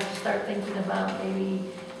we'll have to start thinking about maybe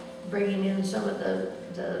bringing in some of the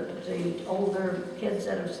older kids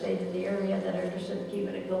that have stayed in the area that are interested in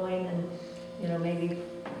keeping it going, and maybe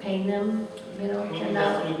paying them, $10 an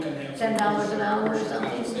hour or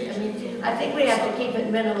something. I mean, I think we have to keep it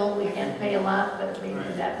minimal. We can't pay a lot, but maybe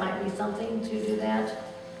that might be something to do that.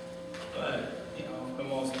 But, for the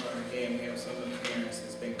most part, again, we have some of the parents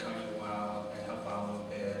that's been coming a while and help out a little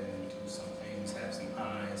bit and do some things, have some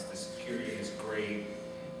eyes. The security is great,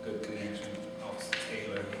 good connection. Officer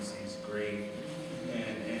Taylor, he's great.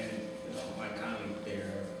 And my colleague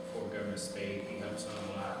there, for Governor Spade, he helps out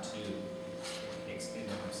a lot too,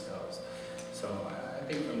 extending themselves. So I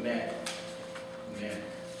think from that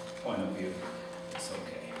point of view, it's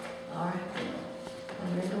okay. All right.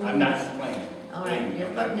 I'm not complaining. All right, you're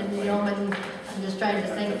putting in the yeoman. I'm just trying to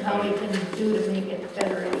think how we can do to make it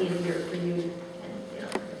better and easier for you and, your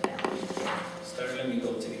family. Start letting me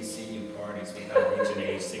go to these senior parties without reaching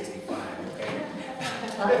age 65, okay?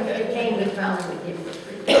 Well, if you came, we probably would give you a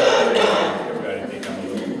free. Everybody think I'm a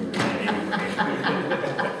little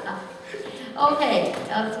Okay,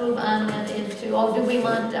 let's move on then into, do we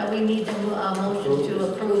want, we need a motion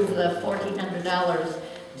to approve the $1,400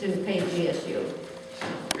 to pay GSU.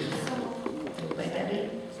 Moved by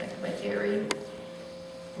Debbie, second by Terry.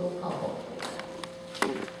 Roll call vote,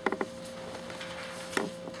 please.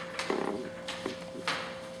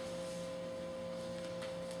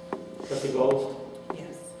 Trustee Bowles?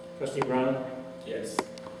 Yes. Trustee Brown? Yes.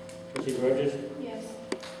 Trustee Burgess? Yes.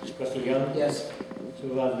 Trustee Young? Yes.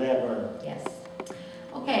 Supervisor Ladburn? Yes.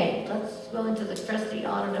 Okay, let's go into the trustee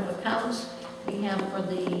audit of accounts. We have for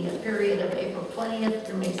the period of April 20th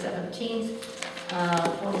to May 17th,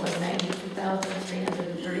 total of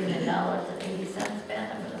 $92,339.80.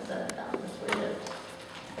 Ben, I'm going to set it down this way to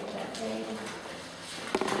take that page.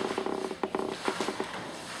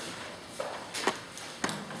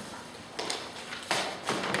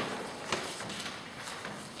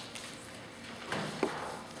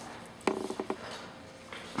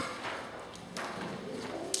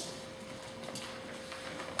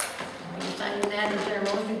 Signing that, is there a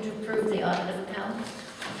motion to approve the audit of accounts?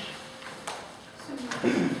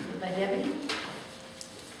 Moved by Debbie,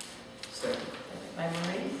 Second. by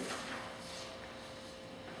Marie.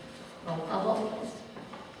 Roll call vote, please.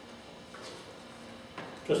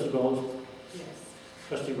 Trustee Bowles? Yes.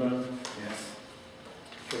 Trustee Brown? Yes.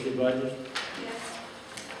 Trustee Burgess? Yes.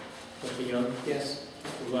 Trustee Young? Yes.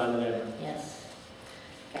 Supervisor Ladburn? Yes.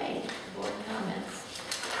 Okay, board comments.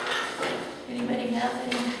 Anybody have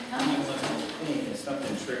any comments?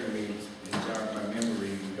 Something triggered me and jogged my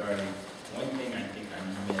memory regarding one thing I think I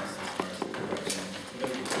missed as far as the correction. Go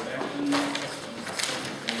back on that. That's one of the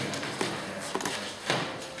second thing I just want to ask a question.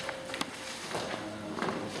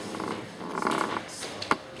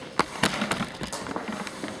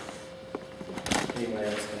 see what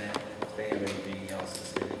else can happen, if they have anything else to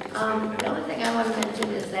say. The only thing I want to mention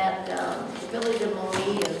is that the Village of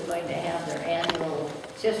Monee is going to have their annual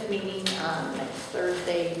shift meeting on next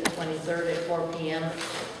Thursday, the 23rd at 4 p.m. at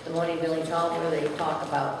the Monee Village Hall, where they talk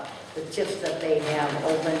about the shifts that they have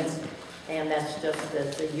open, and that's just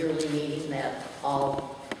the yearly meeting that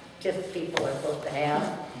all shift people are supposed to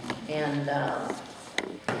have. And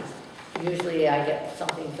usually I get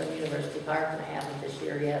something from University Park, and I haven't this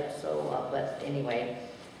year yet, so, but anyway,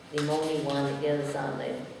 the Monee one is on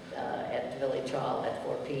the at the Village Hall at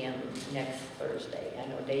 4 p.m. next Thursday. I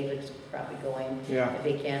know David's probably going if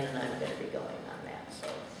he can, and I'm going to be going on that. So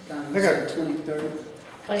Don, you said 23rd?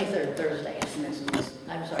 23rd Thursday. Next Wednesday.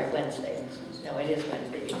 I'm sorry, Wednesday. No, it is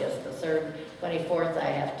Wednesday because the 3rd, 24th,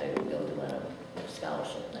 I have to go to a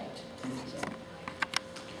scholarship night. So.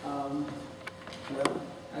 Well,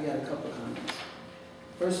 I got a couple of comments.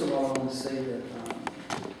 First of all, I want to say that,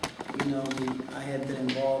 you know, I had been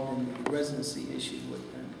involved in the residency issue with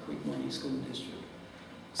the Creek Monee School District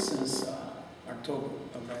since October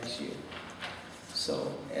of last year.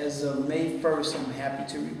 So as of May 1st, I'm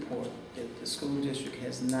happy to report that the school district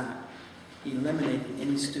has not eliminated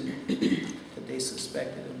any student that they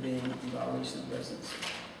suspected of being in violation of residency.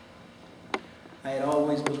 I had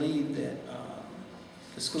always believed that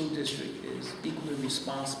the school district is equally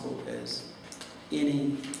responsible as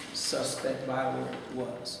any suspect violator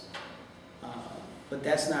was. But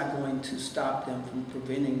that's not going to stop them from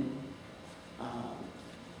preventing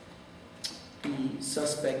the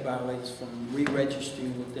suspect violators from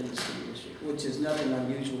re-registering within the school district, which is nothing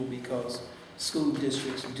unusual because school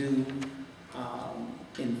districts do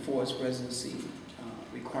enforce residency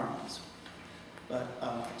requirements. But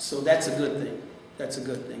so that's a good thing. That's a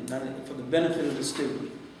good thing. Now, for the benefit of the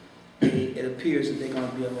student, it appears that they're going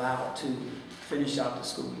to be allowed to finish out the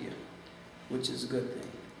school year, which is a good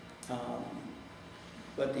thing.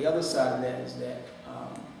 But the other side of that is that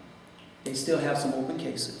they still have some open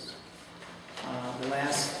cases. The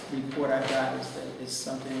last report I got is that it's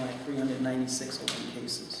something like 396 open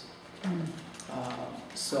cases.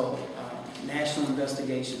 So national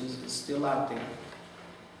investigations is still out there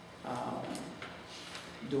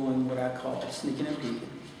doing what I call sneaking and peeking.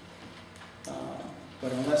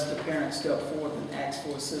 But unless the parents step forward and ask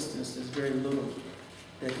for assistance, there's very little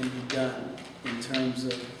that can be done in terms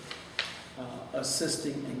of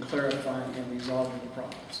assisting and clarifying and resolving the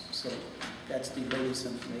problems. So that's the latest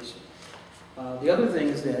information. The other thing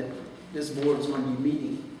is that this board is going to be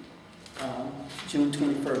meeting June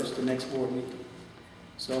 21st, the next board meeting.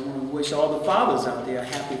 So I want to wish all the fathers out there a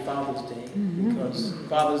happy Father's Day, because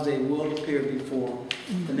Father's Day will appear before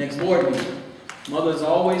the next board meeting. Mothers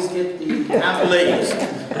always get the accolades.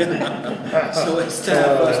 So it's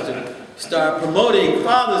time for us to start promoting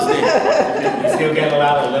Father's Day. We still get a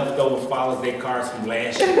lot of leftover Father's Day cards from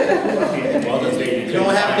last year. Mother's Day. You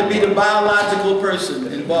don't have to be the biological person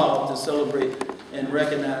involved to celebrate and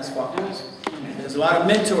recognize fathers. There's a lot of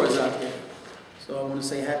mentors out there. So I want to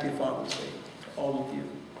say happy Father's Day to all of you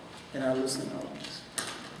and our listening audience.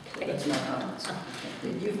 So that's my comments.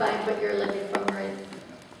 Did you find what you're looking for, right?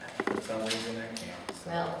 For some reason I can't.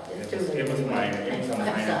 Well, it's too It was late. minor, it was a I'm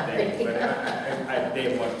minor sorry. thing, but I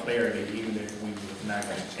did want clarity, even if we was not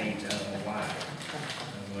going to change it, I don't know why. That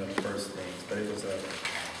was one of the first things, but it was a.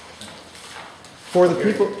 For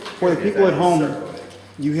the people at home,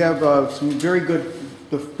 you have some very good,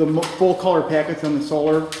 the full color packets on the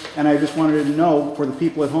solar, and I just wanted to know, for the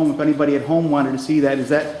people at home, if anybody at home wanted to see that, is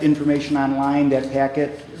that information online, that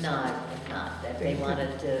packet? No, it's not. If they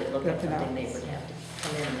wanted to look at something, they would have to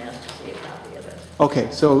come in and ask to see a copy of it. Okay,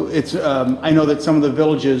 so it's, I know that some of the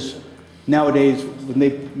villages nowadays, when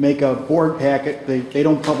they make a board packet, they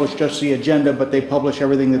don't publish just the agenda, but they publish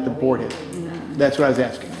everything that the board has. That's what I was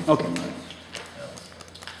asking. Okay.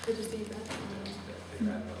 Good to see you back.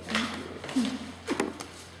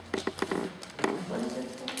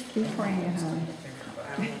 Keep praying,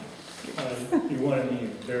 honey. You wanted me to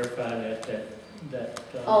verify that.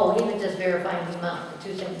 Oh, he was just verifying the amount, the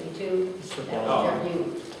 272. That was your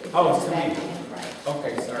due. Oh, it's to Back me. to him, right.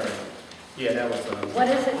 Okay, sorry. Yeah, that was, What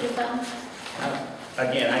is it you found?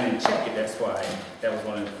 again, I didn't check it, that's why, that was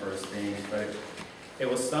one of the first things, but it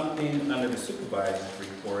was something under the supervisor's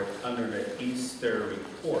report, under the Easter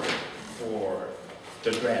report for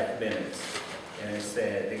the draft minutes. And it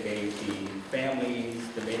said they gave the families,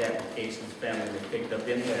 the made applications, families that picked up,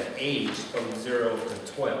 then it had age from 0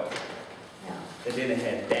 to 12. Yeah. And then it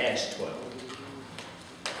had dash 12.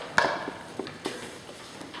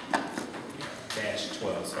 Dash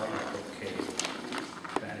 12, so I'm like, okay.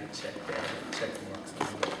 I didn't check that, check the marks on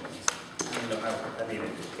the ones. I needed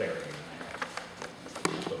clarity. I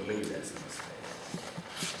believe that's a mistake.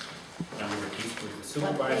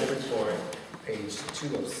 supervisor report, page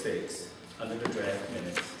 2 of 6, under the draft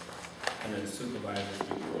minutes, under the supervisor's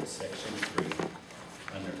report, section 3,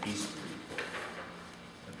 under each report,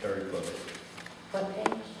 the third bullet, What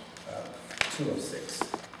page? 2 of 6,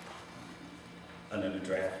 under the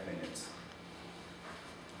draft minutes.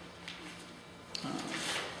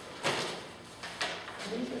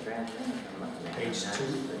 These are draft minutes I'm looking at. Page I'm not 2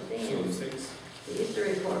 seeing. of 6. The Easter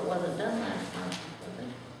report wasn't done last month, was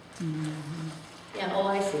it? Yeah, oh,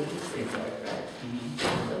 I see, Easter report, right.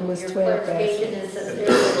 It was So your 12 clarification is that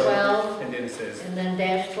there's 12 And then it says, and then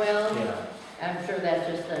dash 12? yeah, I'm sure that's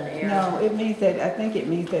just an error. No, it means that, I think it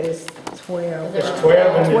means that it's 12. There's It's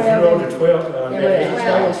 12 and 12 0 to 12. Yeah, But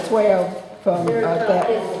but it was 12 from There's that,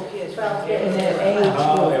 12 kids, 12 kids. in that age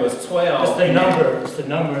oh, group. it was 12. It's the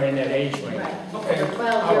number in that age range. Right. Okay. So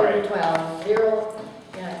 12, All 0 right. to 12, 0,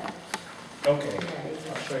 yeah. Okay,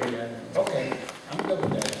 I'll show you that. okay, I'm good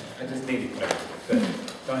with that. I just needed clarity. Good.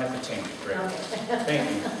 Don't have to change it, great. Okay. Thank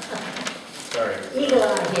you. Sorry. Eagle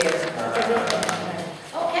eye here.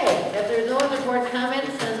 Okay, if there's no other board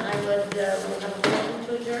comments, then I would, we'll have a motion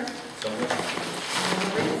to adjourn. So much.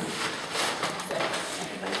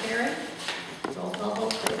 Second by Karen. Roll call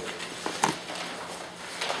vote, please.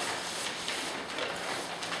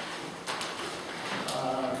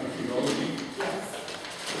 Trustee Goldstein? Yes.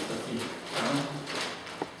 Trustee Brown?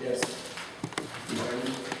 Yes. Trustee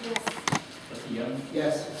Harden? Yes. Trustee Young?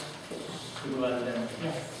 Yes. Supervisor Dennison?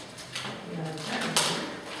 Yes. We are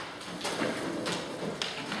adjourned.